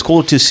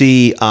cool to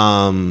see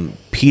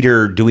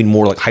Peter doing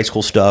more like high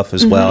school stuff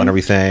as well and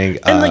everything,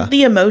 and like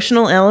the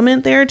emotional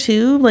element there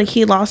too. Like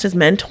he lost his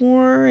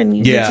mentor, and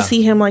you get to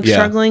see him like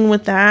struggling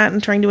with that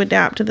and trying to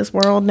adapt to this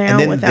world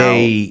now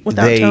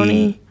without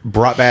Tony.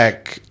 Brought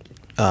back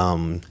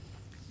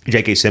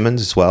J.K. Simmons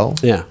as well,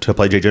 to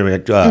play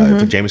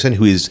Jameson,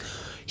 who is.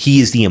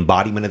 He is the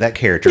embodiment of that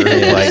character.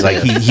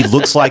 Like he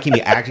looks like him.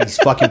 He's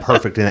fucking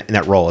perfect in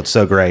that role. It's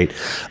so great.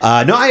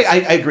 No,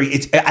 I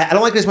agree. I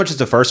don't like it as much as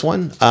the first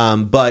one,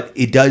 but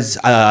it does.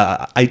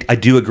 I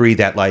do agree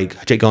that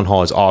like Jake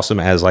Gyllenhaal is awesome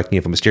as like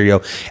from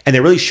Mysterio, and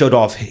they really showed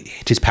off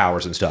his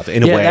powers and stuff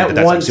in a way that's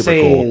like super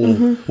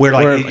cool. Where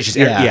like it's just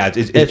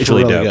it's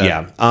really dope. Good.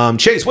 Yeah.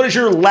 Chase, what is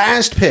your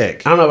last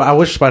pick? I don't know. I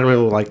wish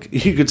Spider-Man would like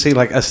you could see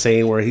like a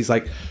scene where he's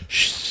like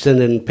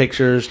sending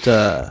pictures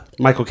to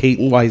Michael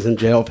Keaton while he's in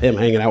jail of him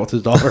hanging out with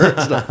his daughter and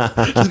stuff.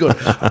 Just going,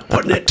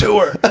 putting it to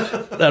her.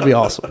 That'd be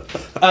awesome.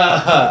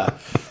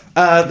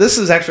 This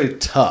is actually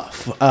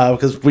tough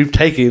because we've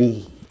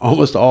taken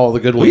almost all the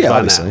good ones by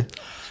obviously.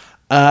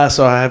 Now.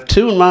 So I have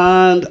two in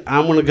mind.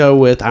 I'm going to go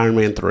with Iron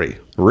Man 3.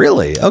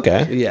 Really?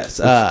 Okay. Yes.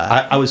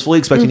 I was fully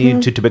expecting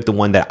you to pick the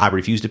one that I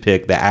refused to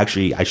pick that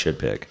actually I should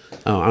pick.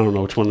 Oh, I don't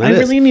know which one that is.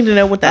 I really need to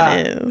know what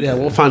that is. Yeah,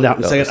 we'll find out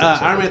in a second.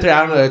 Iron Man 3, I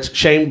don't know. It's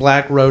Shane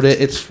Black wrote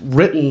it. It's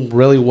written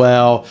really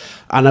well.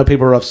 I know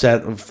people are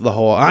upset with the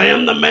whole I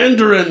am the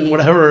Mandarin,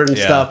 whatever, and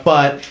stuff,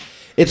 but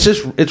it's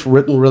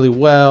written really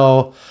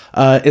well.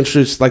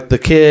 Introduced like the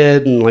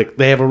kid and like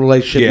they have a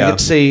relationship. You get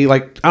to see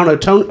like I don't know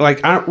Tony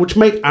like which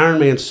make Iron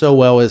Man so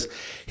well is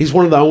he's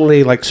one of the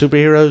only like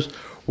superheroes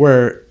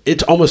where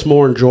it's almost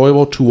more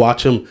enjoyable to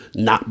watch him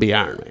not be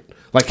Iron Man.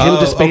 Like him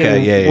just being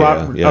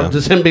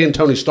just him being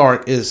Tony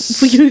Stark is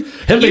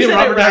him being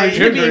Robert Downey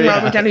Jr.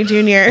 Robert Downey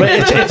Jr. But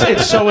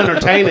it's so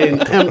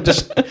entertaining. Him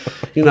just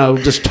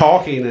just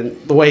talking and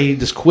the way he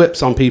just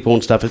quips on people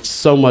and stuff. It's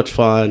so much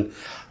fun.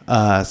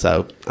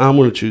 So I'm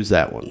going to choose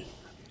that one.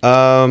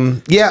 I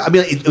mean,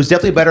 it was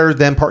definitely better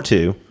than part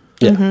 2.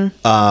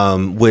 Yeah.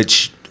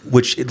 Which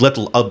which it left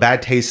a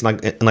bad taste in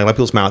like a lot of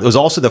people's mouth. It was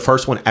also the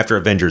first one after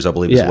Avengers, I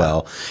believe, as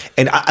well.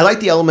 And I like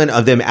the element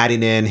of them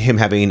adding in him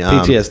having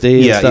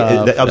PTSD.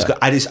 And stuff.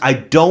 I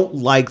don't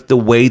like the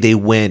way they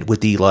went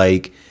with the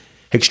like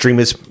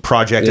extremist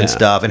project and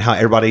stuff, and how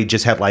everybody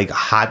just had like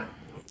hot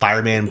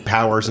fireman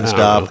powers and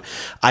stuff.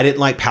 I didn't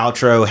like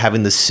Paltrow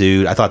having the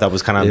suit. I thought that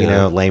was kind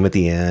of lame at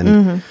the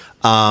end.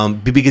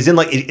 Because then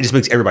like it just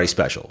makes everybody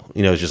special.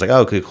 It's just like,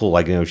 oh, okay, cool.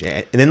 Like,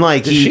 and then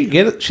like she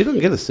get it? She doesn't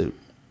get a suit.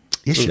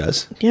 Yes, she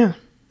does. Yeah.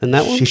 And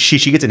that one,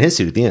 she gets in his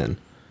suit at the end.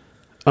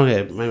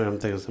 Okay, maybe I'm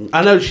thinking something.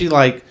 I know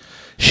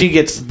she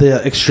gets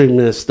the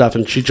extremist stuff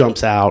and she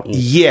jumps out. And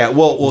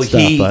well,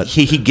 stuff,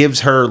 he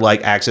gives her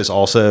like access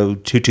also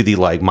to the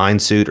like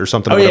mind suit or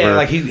something. Oh yeah,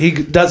 like he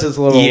does his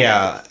little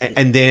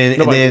and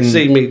then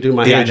see me do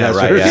my hand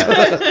right,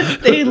 yeah.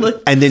 They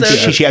look and then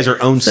so, she has her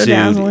own so suit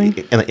dazzling.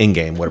 in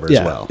game whatever as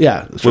well.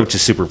 Yeah, which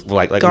is super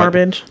like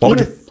garbage.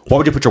 Why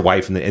would you put your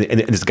wife in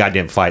this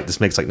goddamn fight? This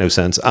makes like no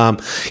sense. So I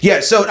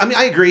mean,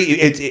 I agree.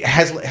 It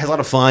has a lot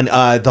of fun.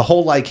 The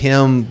whole like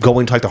him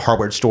going to like the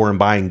hardware store and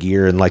buying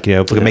gear and like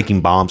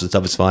making bombs and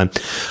stuff is fun.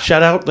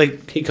 Shout out,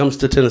 like he comes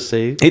to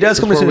Tennessee. He does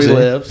come to Tennessee. Where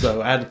we live,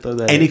 so I had to throw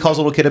that. And in. he calls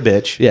a little kid a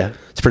bitch. Yeah,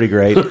 it's pretty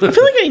great. I feel like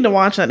I need to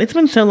watch that. It's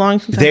been so long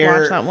since I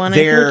watched that one. I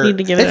feel like I need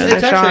to give it a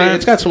shot.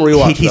 It's got some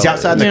rewatch. He's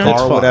outside the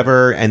car or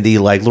whatever, and the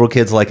like little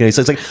kid's like, it's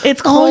like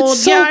it's cold.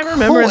 It's so I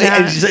remember cold.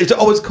 that.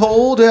 It's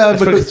cold.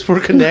 But we're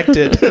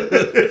connected.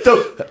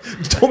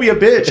 Don't be a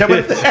bitch. How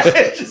about that?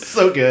 It's just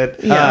so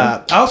good.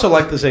 I also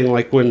like the thing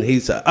like when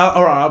he's.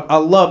 I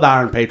love the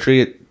Iron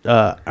Patriot.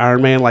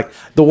 Iron Man, like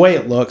the way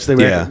it looks, the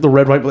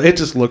red, white, it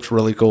just looks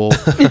really cool.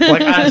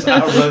 Like I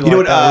really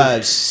you know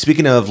what?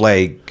 Speaking of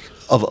like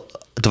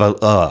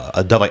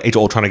like Age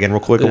of Ultron again, real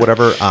quick or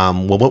whatever.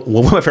 One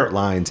of my favorite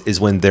lines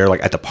is when they're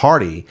like at the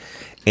party.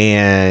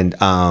 And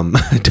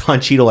Don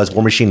Cheadle as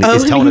War Machine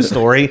is telling a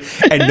story,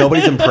 and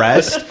nobody's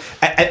impressed,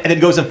 and then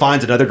goes and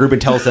finds another group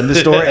and tells them the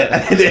story,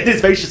 and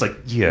his face is just like,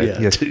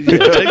 yeah.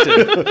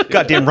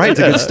 Goddamn right, it's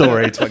a good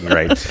story. It's fucking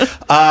great.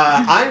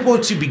 I'm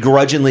going to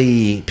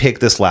begrudgingly pick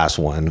this last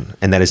one,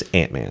 and that is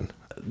Ant-Man.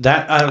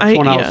 That's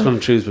one I was going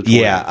to choose between.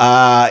 Yeah,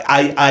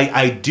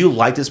 I do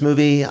like this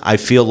movie. I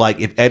feel like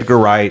if Edgar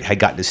Wright had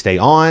gotten to stay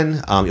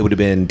on, it would have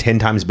been 10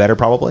 times better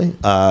probably.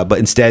 But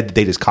instead,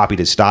 they just copied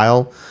his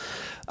style.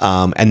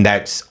 And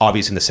that's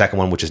obvious in the second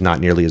one, which is not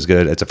nearly as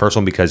good as the first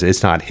one because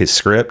it's not his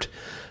script.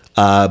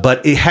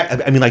 But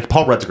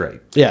Paul Rudd's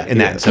great. Yeah, in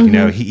that stuff.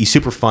 Mm-hmm. He's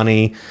super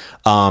funny.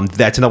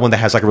 That's another one that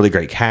has like a really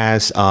great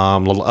cast. I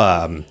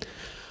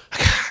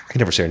can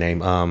never say her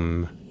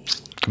name.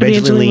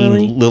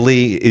 Evangeline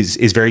Lilly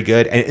is very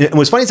good, and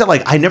what's funny is that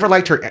like I never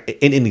liked her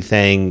in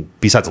anything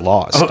besides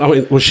Lost. I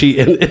mean, was she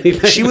in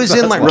anything? She was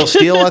in like Real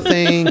Steel, I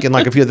think, and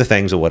like a few other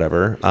things or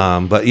whatever.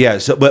 But yeah,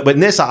 but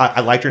in this,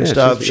 I liked her and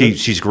stuff.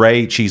 She's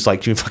great. She's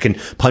like you fucking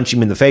punch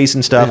him in the face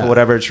and stuff or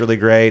whatever. It's really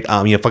great.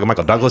 Fucking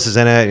Michael Douglas is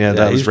in it.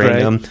 That was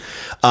great.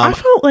 I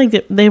felt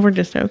like they were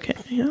just okay.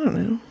 I don't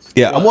know.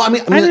 Yeah, well, I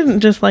mean, I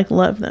didn't just like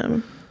love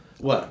them.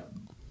 What?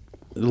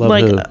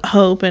 Like who?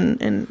 Hope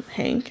and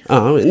Hank.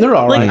 Oh, I mean, they're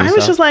all right. I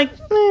was just like,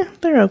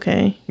 they're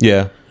okay.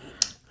 Yeah.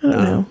 I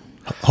don't know.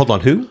 Hold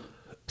on, who?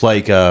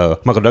 Like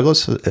Michael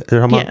Douglas?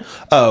 Yeah.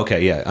 Oh,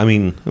 okay, yeah. I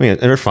mean,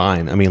 they're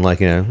fine. I mean, like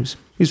he's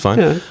fine.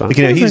 Yeah, he's fine.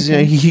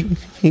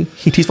 Like,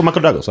 he's for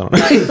Michael Douglas. I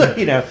don't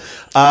know.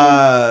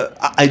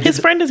 His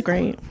friend is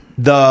great.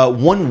 The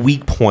one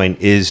weak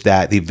point is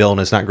that the villain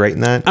is not great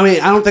in that. I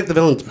mean, I don't think the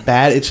villain's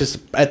bad. It's just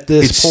at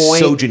this point,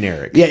 so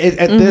generic. Yeah,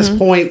 at this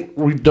point,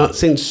 we've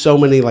seen so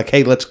many like,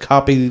 hey, let's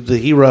copy the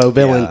hero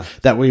villain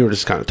that we were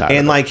just kind of tired.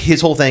 And like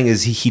his whole thing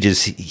is he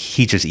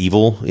just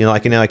evil. He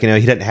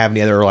doesn't have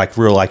any other like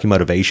real like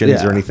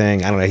motivations or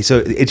anything. I don't know. So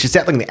it's just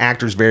that like the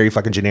actor's very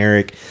fucking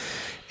generic,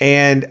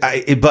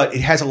 but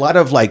it has a lot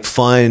of like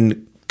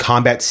fun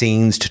combat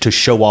scenes to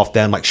show off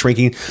them like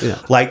shrinking,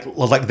 like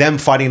them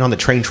fighting on the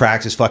train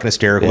tracks is fucking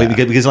hysterical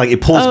because like it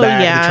pulls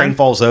back and the train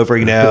falls over.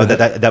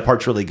 That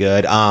part's really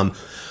good.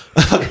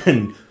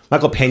 Fucking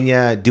Michael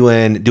Pena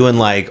doing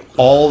like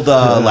all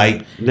the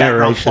like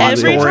narration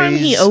every time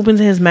he opens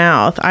his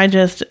mouth.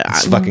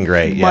 It's fucking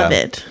great. Love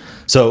it.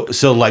 So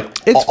like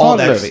it's all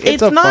that movie.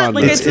 It's not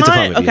like it's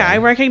not okay. I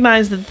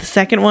recognize that the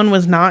second one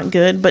was not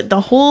good, but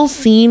the whole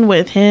scene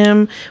with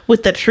him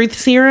with the truth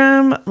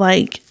serum,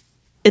 like.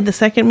 In the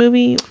second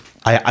movie,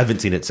 I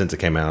haven't seen it since it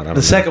came out.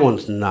 The second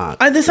one's not.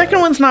 The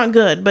second one's not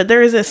good, but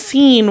there is a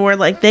scene where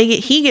like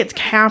he gets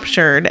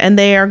captured and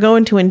they are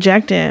going to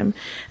inject him,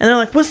 and they're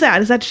like, "What's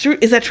that? Is that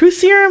truth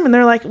serum?" And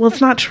they're like, "Well,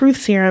 it's not truth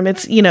serum.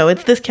 It's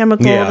it's this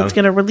chemical that's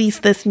going to release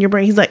this in your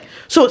brain." He's like,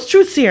 "So it's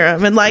truth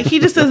serum," and like he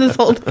just does this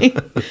whole thing.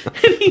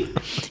 And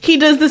he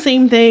does the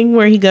same thing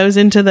where he goes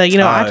into the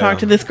I talked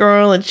to this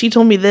girl and she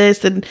told me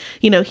this, and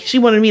she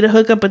wanted me to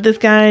hook up with this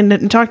guy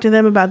and talk to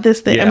them about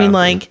this thing. I mean,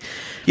 like.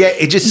 Yeah,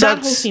 it just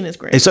sucks. That whole scene is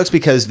great. It sucks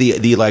because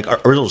the like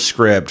original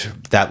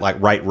script that like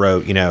Wright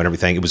wrote, and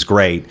everything, it was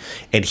great.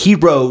 And he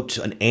wrote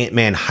an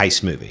Ant-Man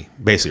heist movie,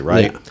 basically,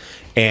 right? Yeah.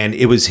 And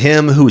it was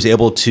him who was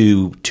able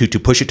to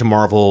push it to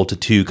Marvel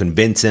to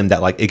convince him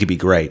that like it could be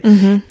great.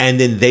 And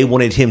then they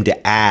wanted him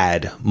to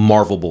add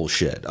Marvel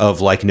bullshit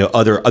of like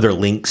other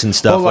links and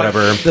stuff,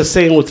 whatever. The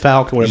scene with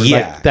Falcon, whatever.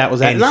 Yeah, like, that was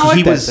that. And I like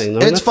he that was. scene, though.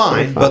 It's That's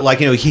fine, but like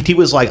he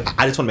was like,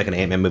 I just want to make an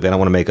Ant-Man movie. I don't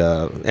want to make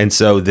a. And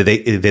so they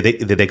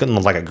couldn't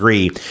like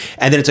agree.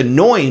 And then it's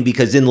annoying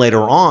because then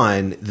later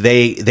on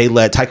they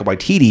let Taika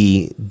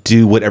Waititi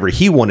do whatever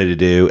he wanted to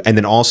do, and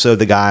then also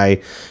the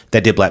guy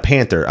that did Black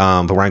Panther,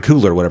 Ryan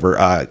Coogler or whatever,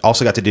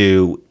 also got to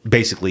do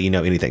basically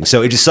anything.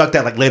 So it just sucked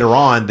that like later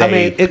on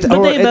they. They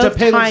both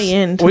tie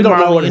into we don't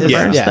know what Marvel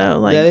universe, though.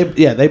 Like,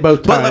 they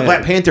both. But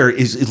Black Panther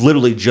is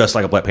literally just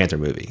like a Black Panther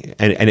movie,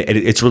 and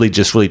it's really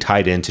just really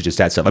tied into just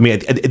that stuff. I mean,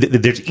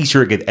 there's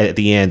Easter egg at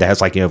the end that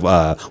has like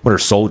Winter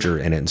Soldier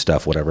in it and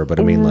stuff, whatever. But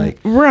I mean, like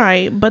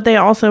right. But they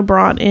also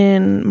brought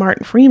in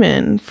Martin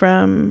Freeman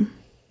from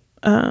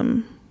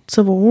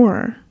Civil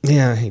War.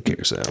 Yeah, he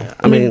cares though.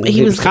 I mean,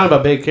 he was kind of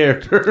a big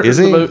character. Is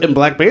he? In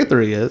Black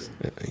Panther, he is.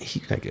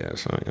 I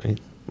guess. I mean,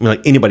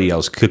 like anybody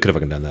else could have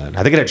fucking done that.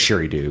 I think it had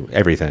Shuri do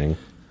everything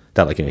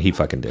that like he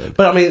fucking did.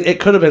 But I mean, it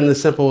could have been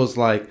as simple as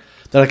like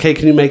that. Like, hey,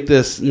 can you make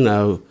this?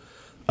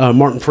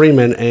 Martin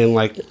Freeman, and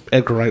like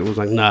Edgar Wright was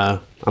like, nah,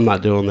 I'm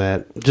not doing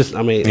that. Just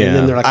and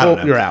then they're like,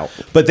 oh, you're out.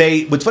 But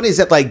what's funny is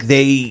that like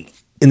they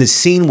in the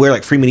scene where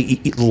like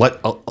Freeman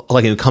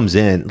like comes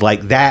in,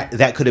 like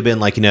that could have been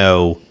like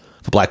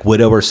Black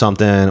Widow or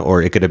something,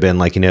 or it could have been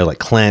like like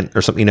Clint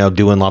or something,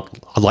 doing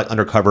like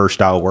undercover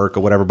style work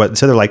or whatever. But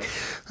instead they're like,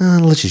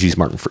 let's just use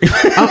Martin Freeman.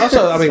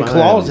 Also, I mean,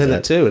 Claw's in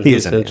it too. He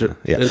is in it,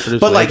 yeah.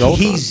 But like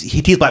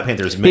he's Black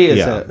Panther's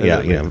villain.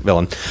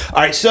 All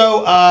right,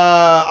 so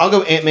I'll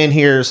go Ant-Man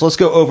here. So let's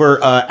go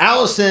over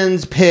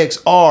Allison's picks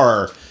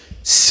are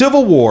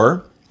Civil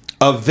War,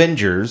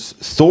 Avengers,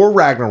 Thor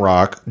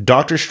Ragnarok,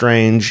 Doctor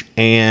Strange,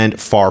 and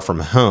Far From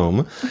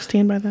Home. I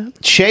stand by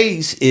that.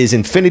 Chase is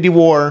Infinity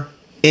War,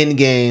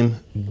 Endgame,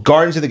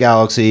 Guardians of the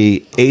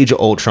Galaxy, Age of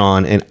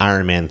Ultron, and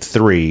Iron Man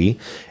 3.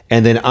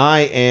 And then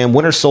I am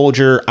Winter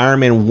Soldier, Iron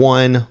Man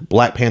 1,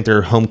 Black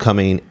Panther,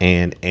 Homecoming,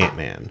 and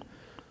Ant-Man.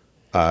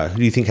 Who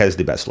do you think has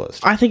the best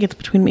list? I think it's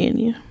between me and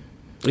you.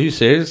 Are you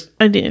serious?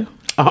 I do.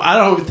 Oh, I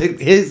don't even think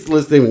his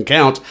list even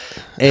counts.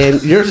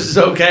 And yours is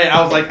okay.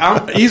 I was like,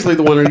 I'm easily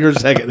the winner. You're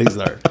second. He's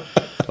third.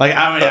 Like,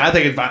 I mean, I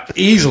think it's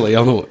easily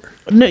on the winner.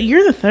 No,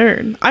 you're the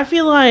third. I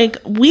feel like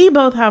we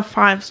both have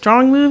 5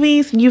 strong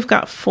movies, and you've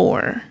got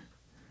 4.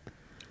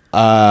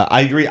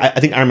 I agree. I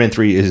think Iron Man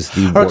 3 is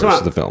the worst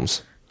of the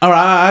films. All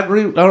right, I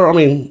agree. I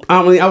mean,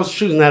 I was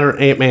shooting that at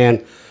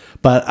Ant-Man,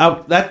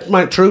 but that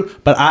might be true.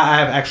 But I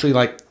have actually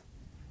like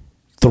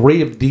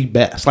 3 of the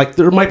best. Like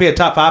there might be a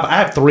top 5. I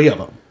have 3 of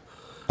them.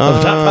 Of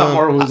the top 5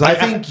 Marvel movies. I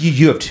think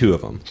you have 2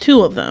 of them.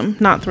 2 of them,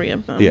 not 3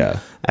 of them. Yeah,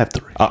 I have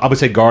 3. I would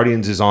say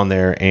Guardians is on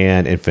there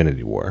and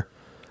Infinity War.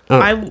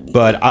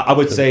 But I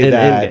would say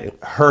that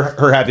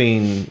her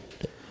having,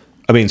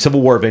 I mean,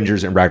 Civil War,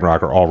 Avengers, and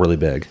Ragnarok are all really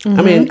big. Mm-hmm.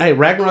 I mean, hey,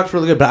 Ragnarok's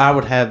really good, but I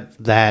would have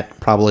that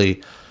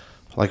probably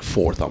like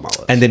 4th on my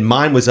list. And then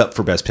mine was up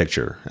for Best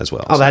Picture as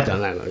well. Oh, that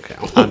doesn't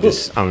count. I'm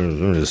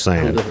just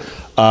saying.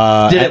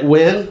 Did it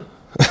win?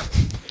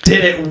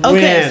 Did it win?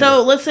 Okay,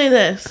 so let's say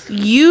this: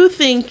 you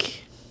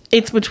think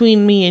it's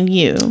between me and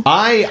you.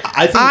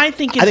 I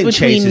think it's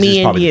between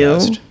me and you.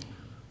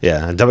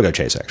 Yeah, I'm gonna go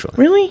Chase actually.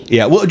 Really?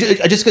 Yeah. Well,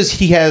 just because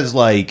he has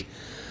like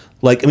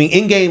I mean,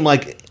 Endgame and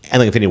like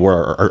Infinity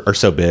War are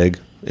so big,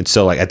 and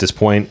so like at this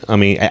point, I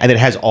mean, and it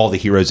has all the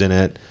heroes in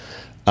it.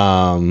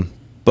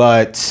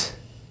 But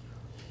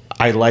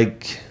I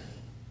like.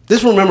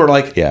 Just remember,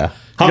 like, yeah.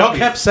 Y'all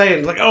kept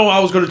saying like, "Oh, I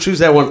was going to choose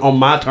that one on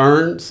my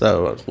turn."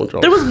 So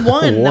there was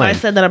one that I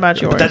said that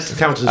about yours. But that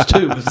counts as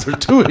 2 because there are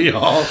 2 of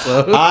y'all.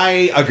 So.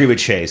 I agree with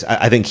Chase.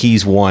 I think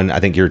he's 1.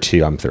 I think you're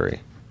 2. I'm 3.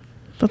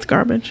 That's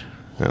garbage.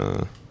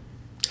 Hold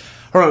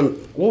on.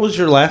 What was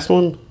your last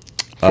one?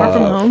 Far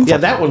From Home. Yeah,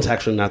 that one's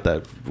actually not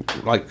that.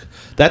 Like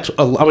that's.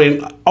 I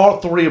mean, all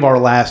 3 of our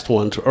last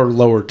ones are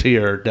lower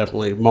tier,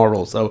 definitely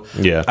Marvel. So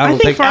yeah, I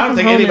think Far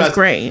From Home is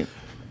great.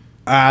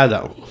 I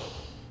don't.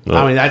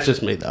 I mean, that's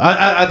just me, though.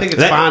 I think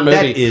it's a fine movie.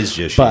 That is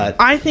just you. But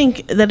I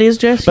think that is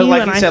just but you,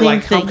 like and you I said, think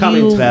like, that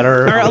Homecoming's you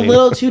better. are a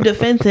little too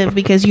defensive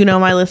because you know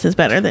my list is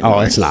better than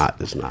yours. It's not.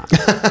 It's not.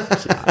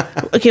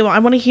 Okay, well, I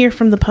want to hear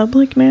from the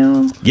public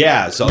now.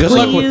 Yeah, so good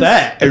luck with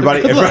that.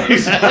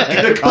 Everybody's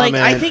gonna comment. Like,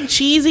 I think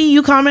Cheesy,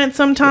 you comment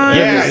sometimes.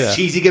 Yeah,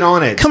 Cheesy, get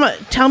on it. Come on,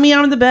 tell me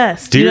I'm the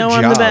best. Do you your know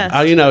I'm the job. best.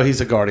 Oh, you know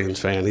he's a Guardians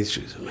fan. He's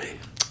choosing me.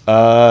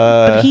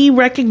 But he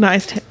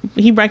recognizes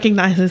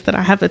that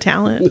I have the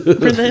talent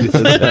for this.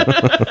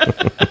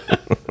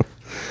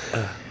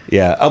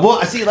 Yeah. Well,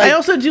 I see. Like, I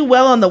also do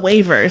well on the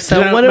waiver.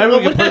 So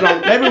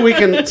maybe we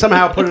can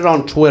somehow put it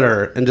on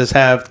Twitter and just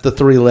have the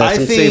 3 lists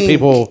and see if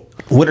people.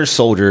 Winter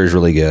Soldier is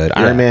really good.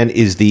 Yeah. Iron Man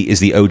is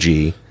the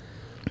OG.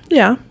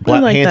 Yeah.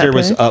 Black Panther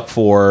was up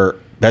for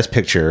Best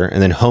Picture, and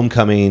then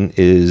Homecoming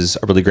is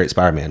a really great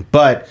Spider-Man.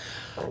 But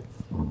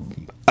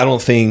I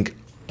don't think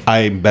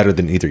I'm better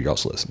than either of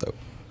y'all's list, though.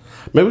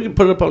 Maybe we can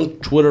put it up on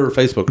Twitter or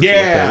Facebook. Or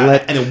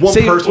and then one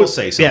person will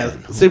say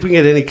something. Yeah, see if we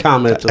can get any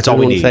comments. That's all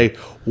we need. Say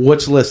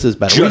which list is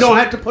better. We don't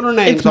have to put our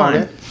names on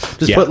it.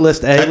 Just put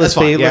list A, list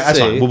B, list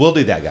C. Well, we'll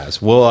do that,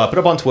 guys. We'll put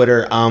it up on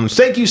Twitter.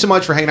 Thank you so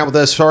much for hanging out with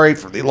us. Sorry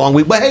for the long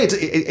week, but hey,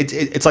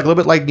 it's like a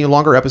little bit like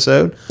longer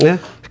episode. Yeah,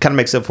 kind of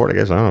makes up for it, I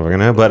guess. I don't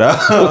know, but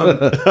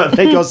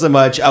thank you all so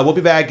much. We'll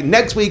be back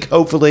next week,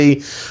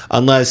 hopefully,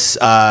 unless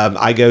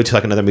I go to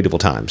like another Medieval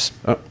Times.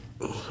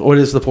 What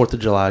is the 4th of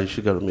July? You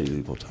should go to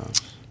Medieval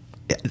Times.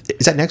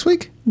 Is that next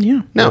week?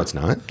 Yeah. No, it's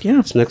not. Yeah.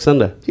 It's next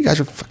Sunday. You guys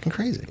are fucking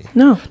crazy.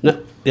 No.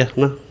 No.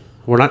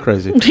 We're not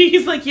crazy.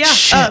 He's like,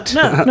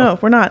 no,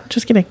 we're not.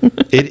 Just kidding.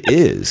 It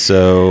is.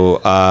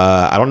 So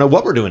I don't know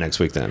what we're doing next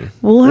week then.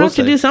 We'll have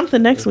to do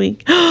something next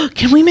week.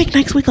 Can we make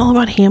next week all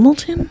about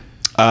Hamilton?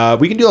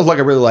 We can do like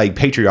a really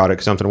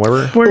patriotic something,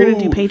 whatever. We're gonna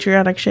do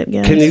patriotic shit,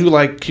 guys. Can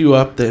you cue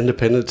up the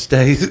Independence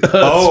Day speech?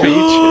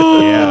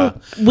 Yeah,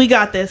 we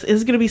got this.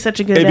 It's gonna be such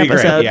a good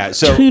episode. Great. Yeah,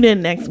 so tune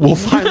in next week. We'll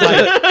find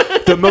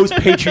the most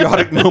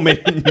patriotic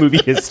moment in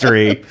movie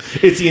history.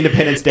 It's the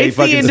Independence Day. It's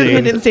the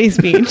Independence Day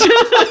speech.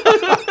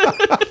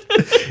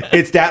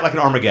 It's that like an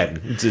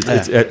Armageddon.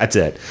 That's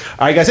it.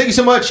 All right, guys. Thank you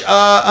so much.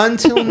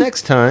 Until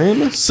next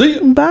time. See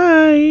you.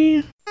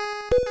 Bye.